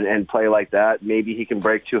 and play like that, maybe he can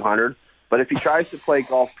break 200. But if he tries to play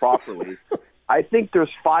golf properly, I think there's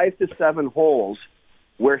 5 to 7 holes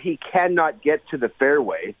where he cannot get to the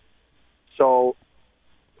fairway. So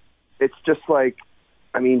it's just 12,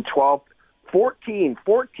 14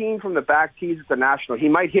 from the back tees at the National. He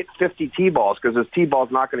might hit 50 tee balls because his tee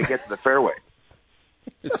ball's not going to get to the fairway.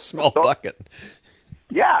 It's a small bucket.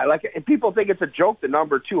 Yeah, people think it's a joke, the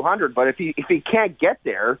number 200, but if he can't get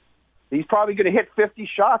there, he's probably going to hit 50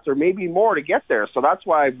 shots or maybe more to get there. So that's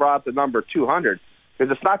why I brought the number 200,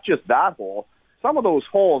 because it's not just that hole. Some of those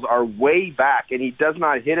holes are way back, and he does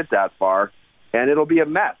not hit it that far, and it'll be a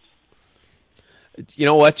mess. You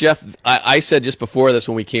know what, Jeff? I said just before this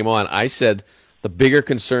when we came on, I said the bigger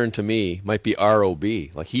concern to me might be ROB.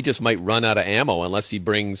 Like, he just might run out of ammo unless he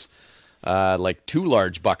brings like 2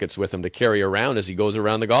 large buckets with him to carry around as he goes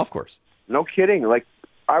around the golf course. No kidding. Like,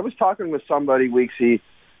 I was talking with somebody, Weeksy,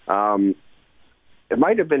 it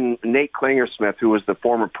might have been Nate Klingersmith, who was the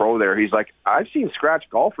former pro there. He's like, I've seen scratch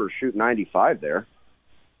golfers shoot 95 there.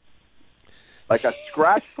 Like, a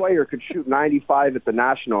scratch player could shoot 95 at the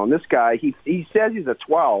National, and this guy, he says he's a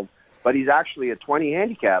 12, but he's actually a 20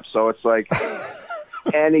 handicap. So it's like,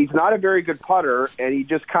 and he's not a very good putter, and he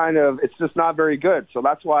just kind of, it's just not very good. So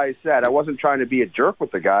that's why I said I wasn't trying to be a jerk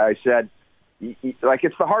with the guy. I said, like,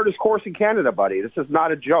 it's the hardest course in Canada, buddy. This is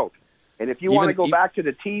not a joke. And if you want to go back to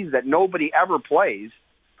the tees that nobody ever plays,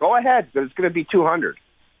 go ahead, but it's going to be 200.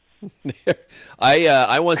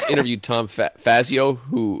 I once interviewed Tom Fazio,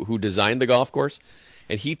 who designed the golf course,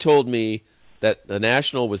 and he told me that the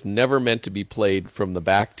National was never meant to be played from the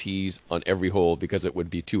back tees on every hole because it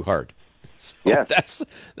would be too hard. So that's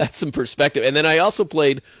some perspective. And then I also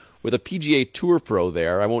played with a PGA Tour pro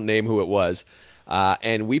there. I won't name who it was.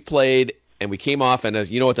 And we played, and we came off, and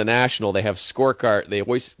as you know, at the National, they have scorecard. They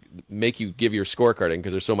always make you give your scorecard in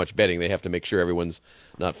because there's so much betting. They have to make sure everyone's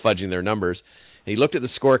not fudging their numbers. And he looked at the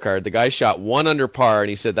scorecard. The guy shot 1 under par, and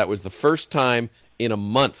he said that was the first time in a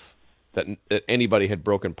month that anybody had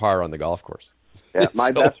broken par on the golf course. Yeah, my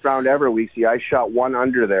best round ever, Weeksy. I shot 1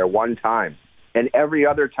 under there one time. And every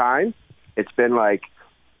other time, it's been like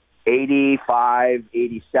 85,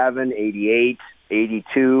 87, 88,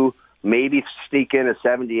 82, maybe sneak in a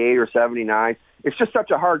 78 or 79. It's just such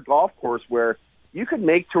a hard golf course where you could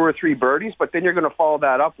make 2 or 3 birdies, but then you're going to follow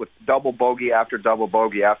that up with double bogey after double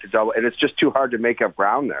bogey after double, and it's just too hard to make up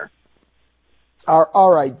ground there.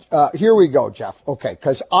 All right, here we go, Jeff. Okay,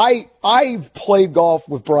 because I've played golf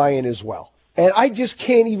with Brian as well, and I just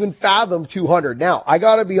can't even fathom 200. Now, I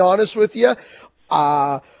got to be honest with you.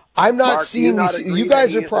 I'm not Mark, seeing these. You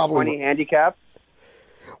guys are probably 20 handicap.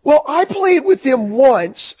 Well, I played with him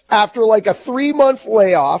once after like a 3-month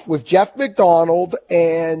layoff with Jeff McDonald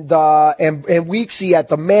and Weeksy at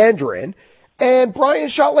the Mandarin. And Brian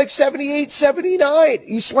shot like 78, 79.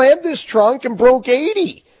 He slammed his trunk and broke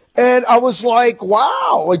 80. And I was like,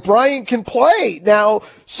 wow, like Brian can play now.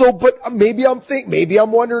 So, but maybe I'm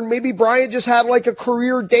wondering, maybe Brian just had like a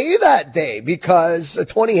career day that day because a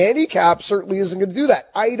 20 handicap certainly isn't going to do that.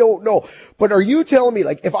 I don't know. But are you telling me,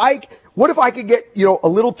 like, what if I could get, a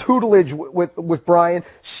little tutelage with Brian,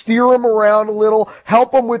 steer him around a little,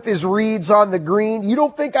 help him with his reads on the green? You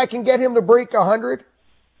don't think I can get him to break 100?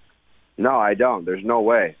 No, I don't. There's no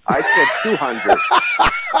way. I said 200.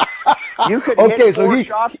 You could hit 4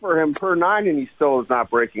 shots for him per 9, and he still is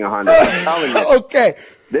not breaking 100. I'm telling you. Okay.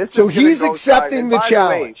 So he's accepting the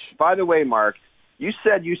challenge. By the way, Mark, you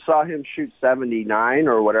said you saw him shoot 79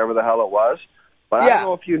 or whatever the hell it was. But I don't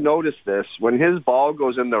know if you noticed this. When his ball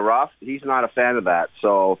goes in the rough, he's not a fan of that.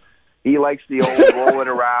 So he likes the old roll it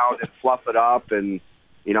around and fluff it up. And,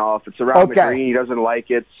 if it's around the green, he doesn't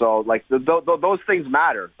like it. So, like, those things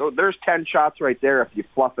matter. There's 10 shots right there if you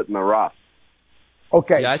fluff it in the rough.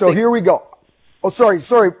 Okay, here we go. Oh, sorry,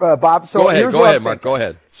 Bob. So go ahead, Mark. Go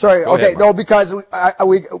ahead. Sorry. Go ahead, no, because we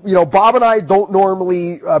Bob and I don't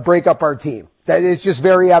normally break up our team. That is just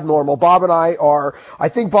very abnormal. Bob and I are. I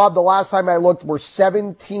think, Bob, the last time I looked, we're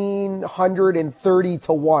 1,730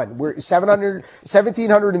 to 1. We're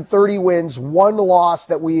 1,730 wins, 1 loss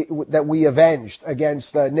that we avenged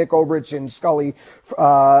against Nick Obrich and Scully.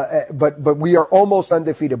 But we are almost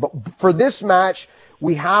undefeated. But for this match,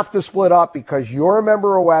 we have to split up because you're a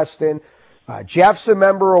member of Weston. Jeff's a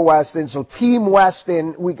member of Weston. So Team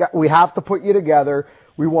Weston, we have to put you together.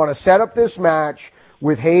 We want to set up this match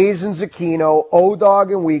with Hayes and Zucchino,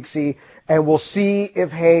 O-Dog and Weeksy, and we'll see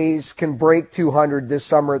if Hayes can break 200 this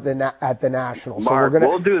summer at the National. Mark, so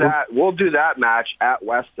we'll do that. We'll do that match at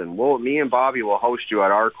Weston. Me and Bobby will host you at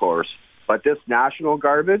our course. But this National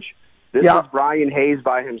garbage, this is Brian Hayes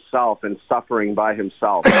by himself and suffering by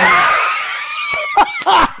himself.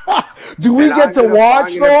 Do we get to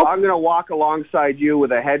watch, though? I'm going to walk alongside you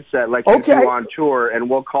with a headset like you do on tour, and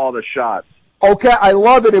we'll call the shots. Okay, I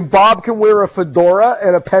love it. And Bob can wear a fedora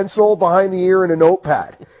and a pencil behind the ear and a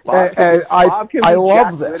notepad. I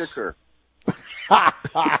love this.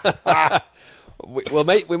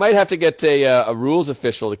 We might have to get a rules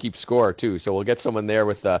official to keep score too. So we'll get someone there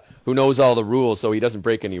with who knows all the rules, so he doesn't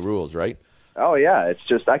break any rules, right? Oh, yeah. It's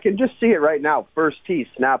just, I can just see it right now. First tee,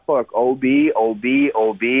 snap hook, OB, OB,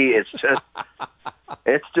 OB. It's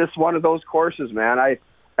just one of those courses, man.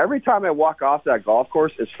 Every time I walk off that golf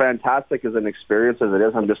course, as fantastic as an experience as it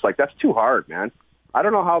is, I'm just like, that's too hard, man. I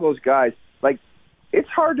don't know how those guys, like, it's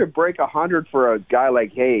hard to break 100 for a guy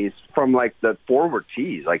like Hayes from, like, the forward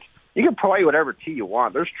tees. Like, you can play whatever tee you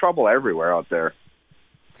want. There's trouble everywhere out there.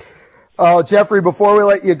 Jeffrey, before we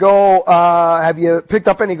let you go, have you picked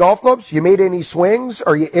up any golf clubs? You made any swings?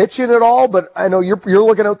 Are you itching at all? But I know you're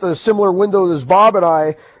looking out the similar window as Bob and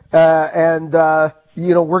I, and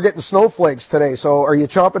we're getting snowflakes today. So are you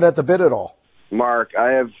chomping at the bit at all? Mark,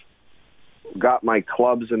 I have got my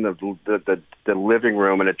clubs in the living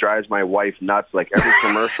room, and it drives my wife nuts. Like every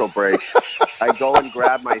commercial break, I go and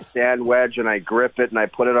grab my sand wedge and I grip it and I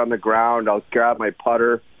put it on the ground. I'll grab my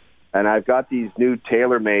putter. And I've got these new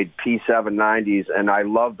TaylorMade P790s, and I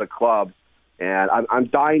love the club. And I'm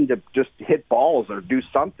dying to just hit balls or do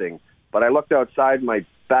something. But I looked outside my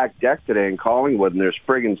back deck today in Collingwood, and there's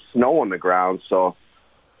friggin' snow on the ground. So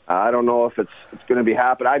I don't know if it's going to be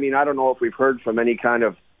happening. I mean, I don't know if we've heard from any kind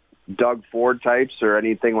of Doug Ford types or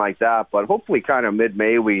anything like that. But hopefully kind of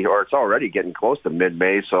mid-May, or it's already getting close to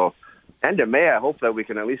mid-May. So end of May, I hope that we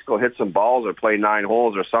can at least go hit some balls or play 9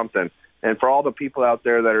 holes or something. And for all the people out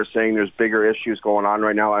there that are saying there's bigger issues going on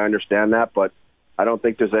right now, I understand that, but I don't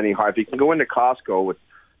think there's any harm. If you can go into Costco with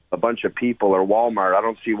a bunch of people or Walmart, I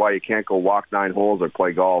don't see why you can't go walk 9 holes or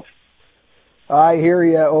play golf. I hear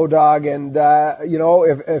you, O-Dog, and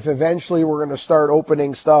if eventually we're going to start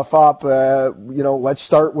opening stuff up, let's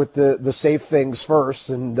start with the safe things first.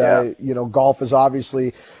 And golf is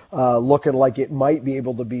obviously looking like it might be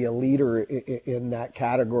able to be a leader in that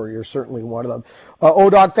category. You're certainly one of them.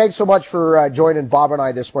 O-Dog, thanks so much for joining Bob and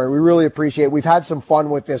I this morning. We really appreciate it. We've had some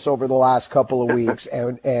fun with this over the last couple of weeks,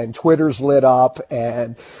 and Twitter's lit up,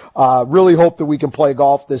 and really hope that we can play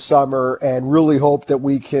golf this summer, and really hope that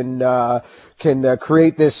we can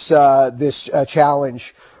create this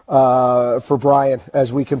challenge for Brian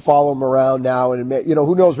as we can follow him around now. And,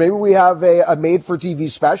 who knows, maybe we have a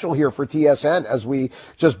made-for-TV special here for TSN as we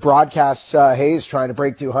just broadcast Hayes trying to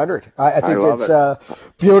break 200. I think it's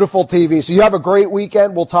beautiful TV. So you have a great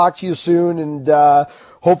weekend. We'll talk to you soon, and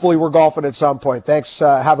hopefully we're golfing at some point. Thanks.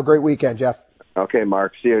 Have a great weekend, Jeff. Okay,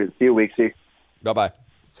 Mark. See you Weeksy. Bye-bye.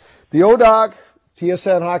 The O-Dog,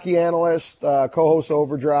 TSN hockey analyst, co-host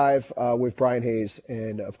Overdrive with Brian Hayes,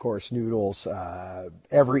 and of course Noodles.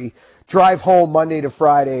 Every drive home Monday to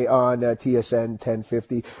Friday on TSN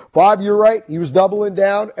 1050. Bob, you're right. He was doubling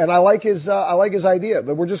down, and I like his idea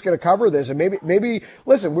that we're just going to cover this, and maybe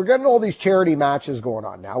listen. We're getting all these charity matches going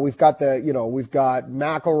on now. We've got we've got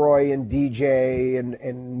McIlroy and DJ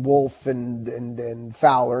and Wolf and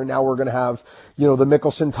Fowler. Now we're going to have the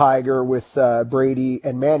Mickelson Tiger with Brady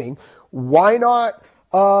and Manning. Why not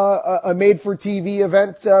a made-for-TV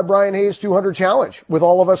event, Brian Hayes 200 Challenge, with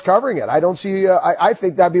all of us covering it? I don't see. I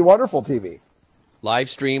think that'd be wonderful TV. Live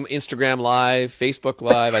stream, Instagram Live, Facebook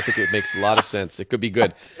Live. I think it makes a lot of sense. It could be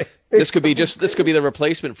good. This could be the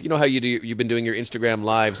replacement. You know how you've been doing your Instagram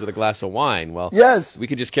Lives with a glass of wine. Well, yes, we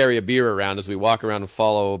could just carry a beer around as we walk around and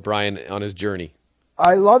follow Brian on his journey.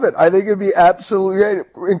 I love it. I think it'd be absolutely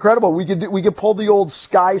incredible. We could pull the old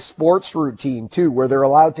Sky Sports routine too, where they're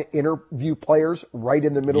allowed to interview players right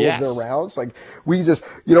in the middle of their rounds. Like we just,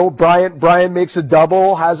 Brian makes a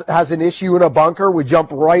double, has an issue in a bunker. We jump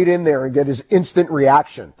right in there and get his instant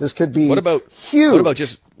reaction. This could be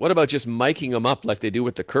huge. What about just miking them up like they do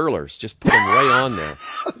with the curlers? Just put them right on there.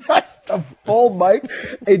 That's a full mic.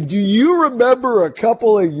 And do you remember a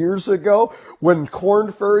couple of years ago when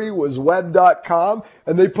Corn Ferry was web.com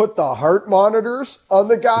and they put the heart monitors on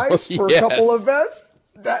the guys for a couple of events?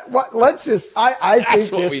 I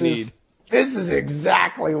think this is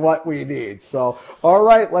exactly what we need. So, all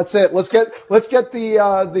right, let's get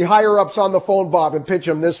the higher ups on the phone, Bob, and pitch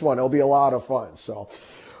them this one. It'll be a lot of fun. So,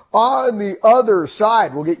 on the other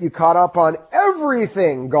side, we'll get you caught up on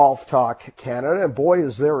everything Golf Talk Canada. And boy,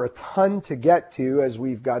 is there a ton to get to as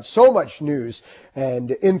we've got so much news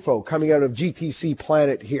and info coming out of GTC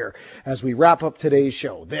Planet here as we wrap up today's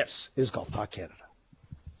show. This is Golf Talk Canada.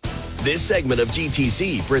 This segment of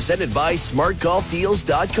GTC, presented by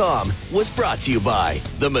SmartGolfDeals.com, was brought to you by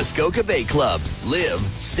the Muskoka Bay Club. Live,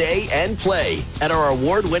 stay, and play at our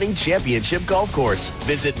award-winning championship golf course.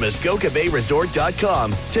 Visit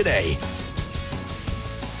MuskokaBayResort.com today.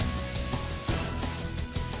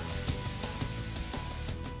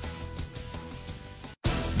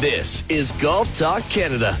 This is Golf Talk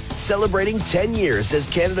Canada, celebrating 10 years as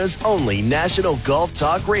Canada's only national golf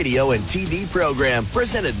talk radio and TV program,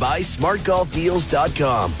 presented by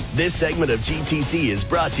SmartGolfDeals.com. This segment of GTC is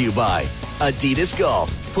brought to you by Adidas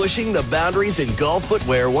Golf, pushing the boundaries in golf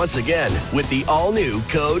footwear once again with the all-new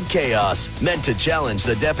Code Chaos, meant to challenge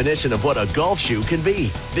the definition of what a golf shoe can be.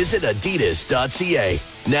 Visit adidas.ca.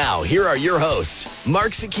 Now, here are your hosts,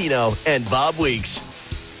 Mark Cicchino and Bob Weeks.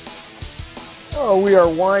 Oh, we are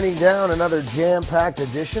winding down another jam-packed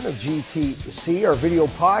edition of GTC. Our video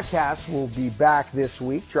podcast will be back this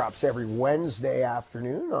week. Drops every Wednesday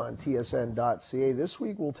afternoon on tsn.ca. This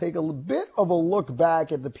week we'll take a bit of a look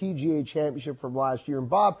back at the PGA Championship from last year. And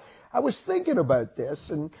Bob, I was thinking about this,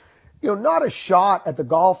 and not a shot at the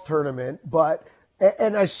golf tournament, but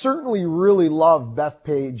and I certainly really love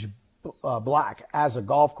Bethpage Black as a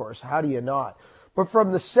golf course. How do you not? But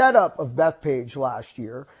from the setup of Bethpage last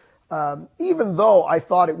year, even though I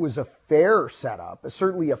thought it was a fair setup,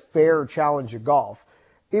 certainly a fair challenge of golf,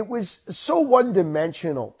 it was so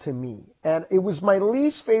one-dimensional to me. And it was my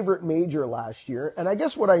least favorite major last year. And I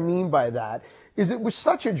guess what I mean by that is it was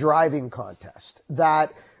such a driving contest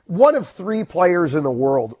that one of three players in the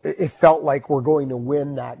world, it felt like, were going to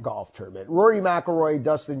win that golf tournament. Rory McIlroy,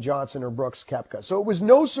 Dustin Johnson, or Brooks Koepka. So it was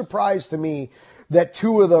no surprise to me that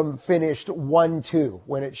two of them finished 1-2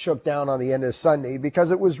 when it shook down on the end of Sunday,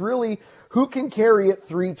 because it was really who can carry it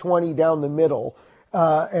 320 down the middle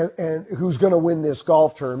and who's going to win this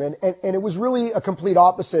golf tournament. And it was really a complete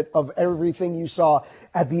opposite of everything you saw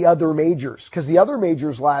at the other majors, because the other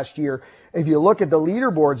majors last year, if you look at the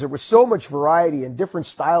leaderboards, there was so much variety and different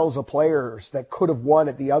styles of players that could have won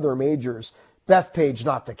at the other majors. Bethpage,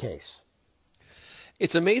 not the case.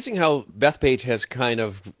 It's amazing how Bethpage has kind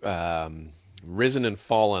of risen and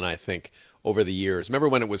fallen, I think, over the years. Remember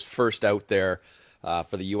when it was first out there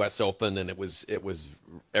for the U.S. Open, and it was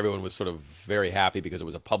everyone was sort of very happy because it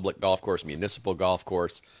was a public golf course, municipal golf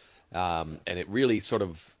course, and it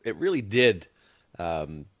really did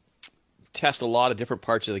test a lot of different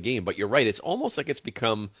parts of the game. But you're right, it's almost like it's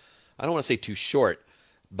become, I don't want to say too short,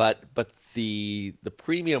 but the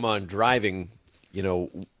premium on driving,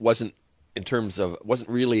 wasn't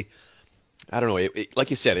really, I don't know, like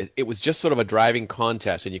you said, it was just sort of a driving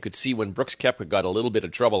contest, and you could see when Brooks Koepka got a little bit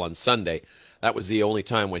of trouble on Sunday, that was the only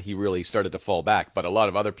time when he really started to fall back. But a lot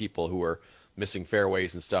of other people who were missing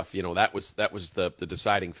fairways and stuff, that was the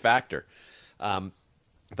deciding factor. But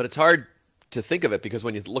it's hard to think of it, because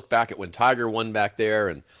when you look back at when Tiger won back there,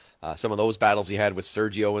 and some of those battles he had with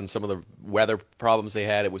Sergio and some of the weather problems they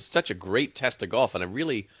had, it was such a great test of golf, and it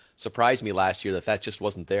really surprised me last year that just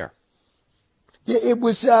wasn't there. Yeah, it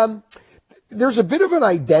was. There's a bit of an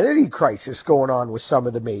identity crisis going on with some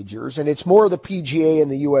of the majors, and it's more the PGA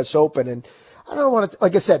and the U.S. Open. And I don't want to,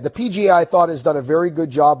 like I said, the PGA I thought has done a very good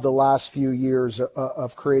job the last few years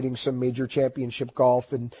of creating some major championship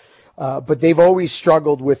golf, and but they've always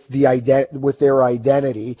struggled with with their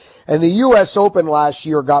identity. And the U.S. Open last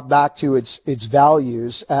year got back to its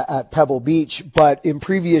values at Pebble Beach, but in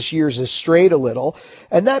previous years has strayed a little.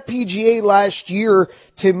 And that PGA last year,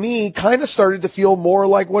 to me, kind of started to feel more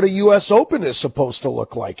like what a U.S. Open is supposed to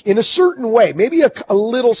look like, in a certain way. Maybe a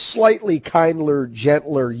little slightly kinder,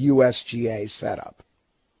 gentler USGA setup.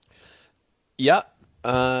 Yeah.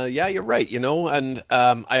 Yeah, you're right, and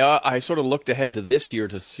I sort of looked ahead to this year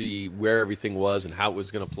to see where everything was and how it was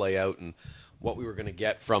going to play out, and what we were going to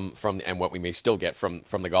get from and what we may still get from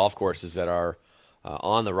the golf courses that are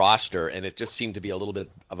on the roster, and it just seemed to be a little bit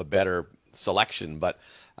of a better selection. But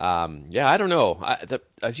I don't know.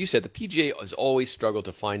 As you said, the PGA has always struggled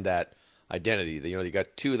to find that identity. You got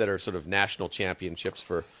two that are sort of national championships,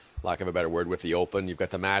 for lack of a better word, with the Open. You've got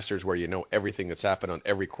the Masters, where you know everything that's happened on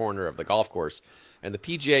every corner of the golf course. And the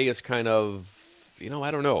PGA is kind of,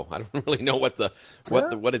 I don't know. I don't really know what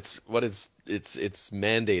its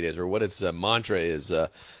mandate is, or what its mantra is.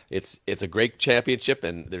 It's a great championship,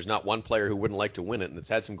 and there's not one player who wouldn't like to win it. And it's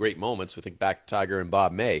had some great moments. We think back to Tiger and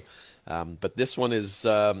Bob May. But this one is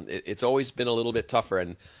it's always been a little bit tougher.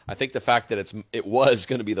 And I think the fact that it was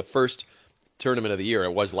going to be the first tournament of the year,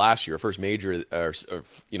 it was last year, first major,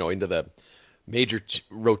 into the major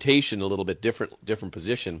rotation, a little bit different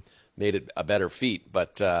position, made it a better feat,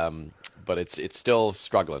 but it's still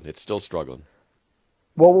struggling. It's still struggling.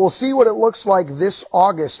 Well, we'll see what it looks like this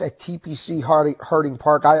August at TPC Harding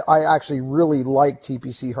Park. I actually really like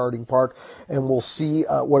TPC Harding Park, and we'll see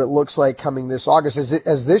what it looks like coming this August,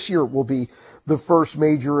 as this year will be the first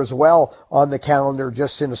major as well on the calendar,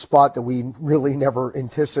 just in a spot that we really never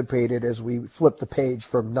anticipated as we flip the page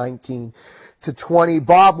from 19 to 20.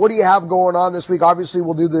 Bob, what do you have going on this week? Obviously,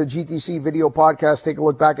 we'll do the GTC video podcast, take a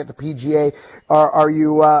look back at the PGA. Are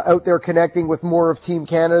you out there connecting with more of Team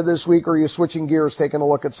Canada this week, or are you switching gears, taking a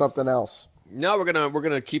look at something else? No, we're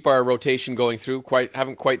gonna keep our rotation going through.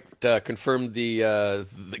 Haven't quite confirmed the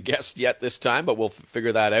guest yet this time, but we'll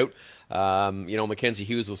figure that out. Mackenzie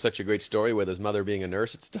Hughes was such a great story with his mother being a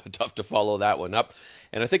nurse. It's tough to follow that one up.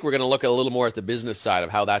 And I think we're going to look a little more at the business side of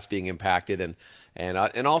how that's being impacted,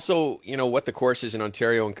 and also what the courses in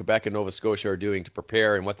Ontario and Quebec and Nova Scotia are doing to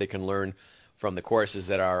prepare, and what they can learn from the courses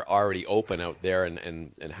that are already open out there,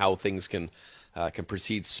 and how things can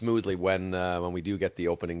proceed smoothly when we do get the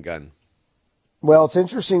opening gun. Well, it's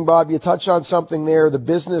interesting, Bob. You touch on something there, the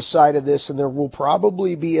business side of this, and there will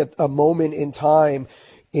probably be a moment in time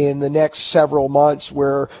in the next several months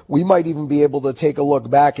where we might even be able to take a look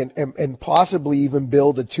back and possibly even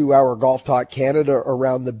build a 2-hour Golf Talk Canada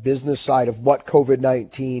around the business side of what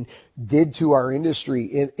COVID-19 did to our industry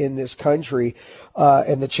in this country,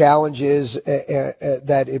 and the challenges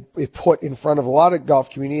that it put in front of a lot of golf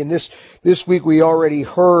community. And this week we already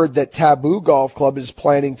heard that Taboo Golf Club is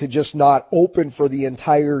planning to just not open for the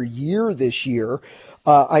entire year this year.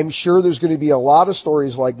 I'm sure there's going to be a lot of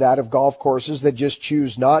stories like that of golf courses that just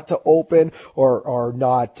choose not to open or are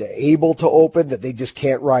not able to open, that they just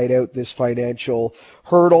can't ride out this financial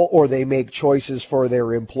hurdle, or they make choices for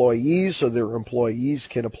their employees so their employees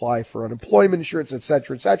can apply for unemployment insurance, et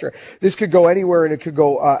cetera, et cetera. This could go anywhere, and it could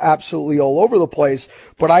go absolutely all over the place.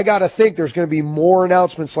 But I got to think there's going to be more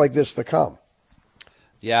announcements like this to come.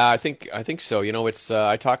 Yeah, I think so. It's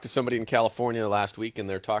I talked to somebody in California last week, and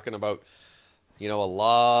they're talking about a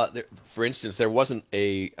lot. For instance, there wasn't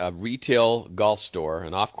a retail golf store,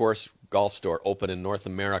 an off-course golf store open in North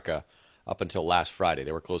America up until last Friday.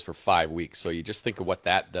 They were closed for 5 weeks. So you just think of what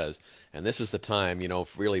that does. And this is the time,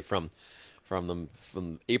 really from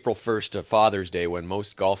April 1st to Father's Day, when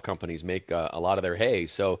most golf companies make a lot of their hay.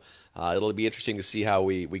 So it'll be interesting to see how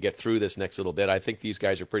we get through this next little bit. I think these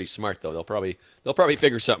guys are pretty smart, though. They'll probably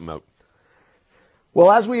figure something out. Well,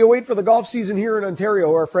 as we await for the golf season here in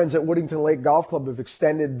Ontario, our friends at Woodington Lake Golf Club have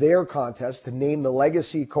extended their contest to name the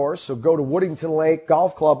Legacy course. So go to Woodington Lake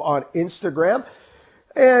Golf Club on Instagram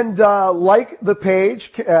and like the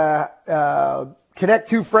page, connect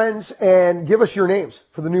 2 friends, and give us your names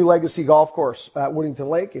for the new Legacy golf course at Woodington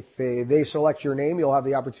Lake. If they select your name, you'll have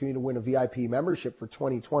the opportunity to win a VIP membership for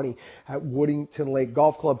 2020 at Woodington Lake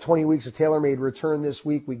Golf Club. 20 weeks of TaylorMade return this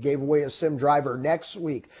week. We gave away a sim driver next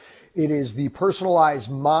week. It is the personalized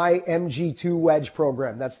My MG2 Wedge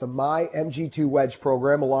program. That's the My MG2 Wedge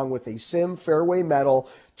program, along with a sim fairway medal,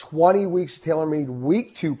 20 weeks of TaylorMade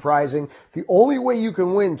Week 2 prizing. The only way you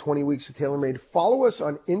can win 20 weeks of TaylorMade, follow us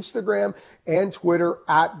on Instagram and Twitter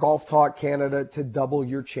at Golf Talk Canada to double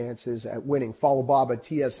your chances at winning. Follow Bob at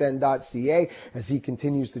tsn.ca as he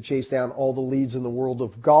continues to chase down all the leads in the world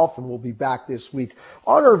of golf. And we'll be back this week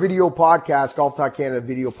on our video podcast, Golf Talk Canada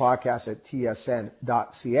video podcast at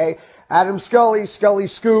tsn.ca. Adam Scully, Scully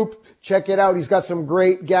Scoop. Check it out. He's got some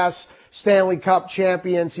great guests. Stanley Cup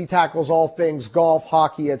champions. He tackles all things golf,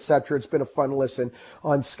 hockey, etc. It's been a fun listen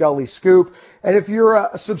on Scully Scoop. And if you're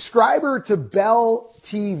a subscriber to Bell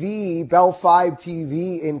TV, Bell 5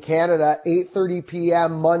 TV in Canada, 8:30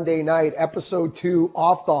 p.m. Monday night, episode 2,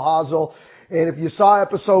 Off the Hosel. And if you saw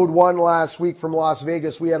episode 1 last week from Las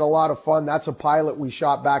Vegas, we had a lot of fun. That's a pilot we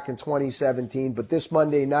shot back in 2017. But this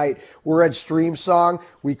Monday night, we're at Stream Song.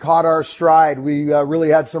 We caught our stride. We really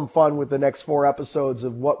had some fun with the next 4 episodes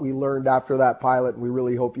of what we learned after that pilot. And we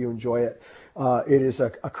really hope you enjoy it. It is a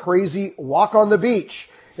crazy walk on the beach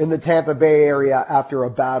in the Tampa Bay area after a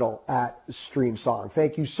battle at Stream Song.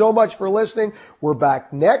 Thank you so much for listening. We're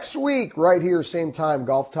back next week right here, same time,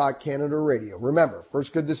 Golf Talk Canada Radio. Remember,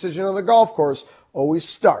 first good decision on the golf course always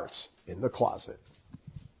starts in the closet.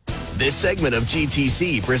 This segment of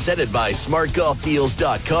GTC, presented by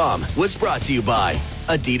SmartGolfDeals.com, was brought to you by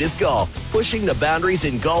Adidas Golf, pushing the boundaries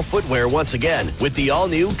in golf footwear once again with the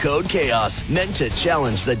all-new Code Chaos, meant to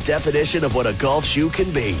challenge the definition of what a golf shoe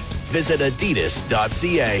can be. Visit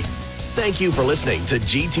Adidas.ca. Thank you for listening to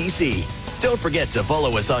GTC. Don't forget to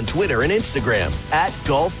follow us on Twitter and Instagram at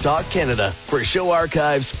Golf Talk Canada. For show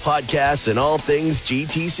archives, podcasts, and all things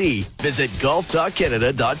GTC, visit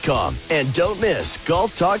golftalkcanada.com. And don't miss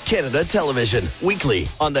Golf Talk Canada Television, weekly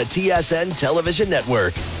on the TSN Television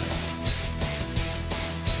Network.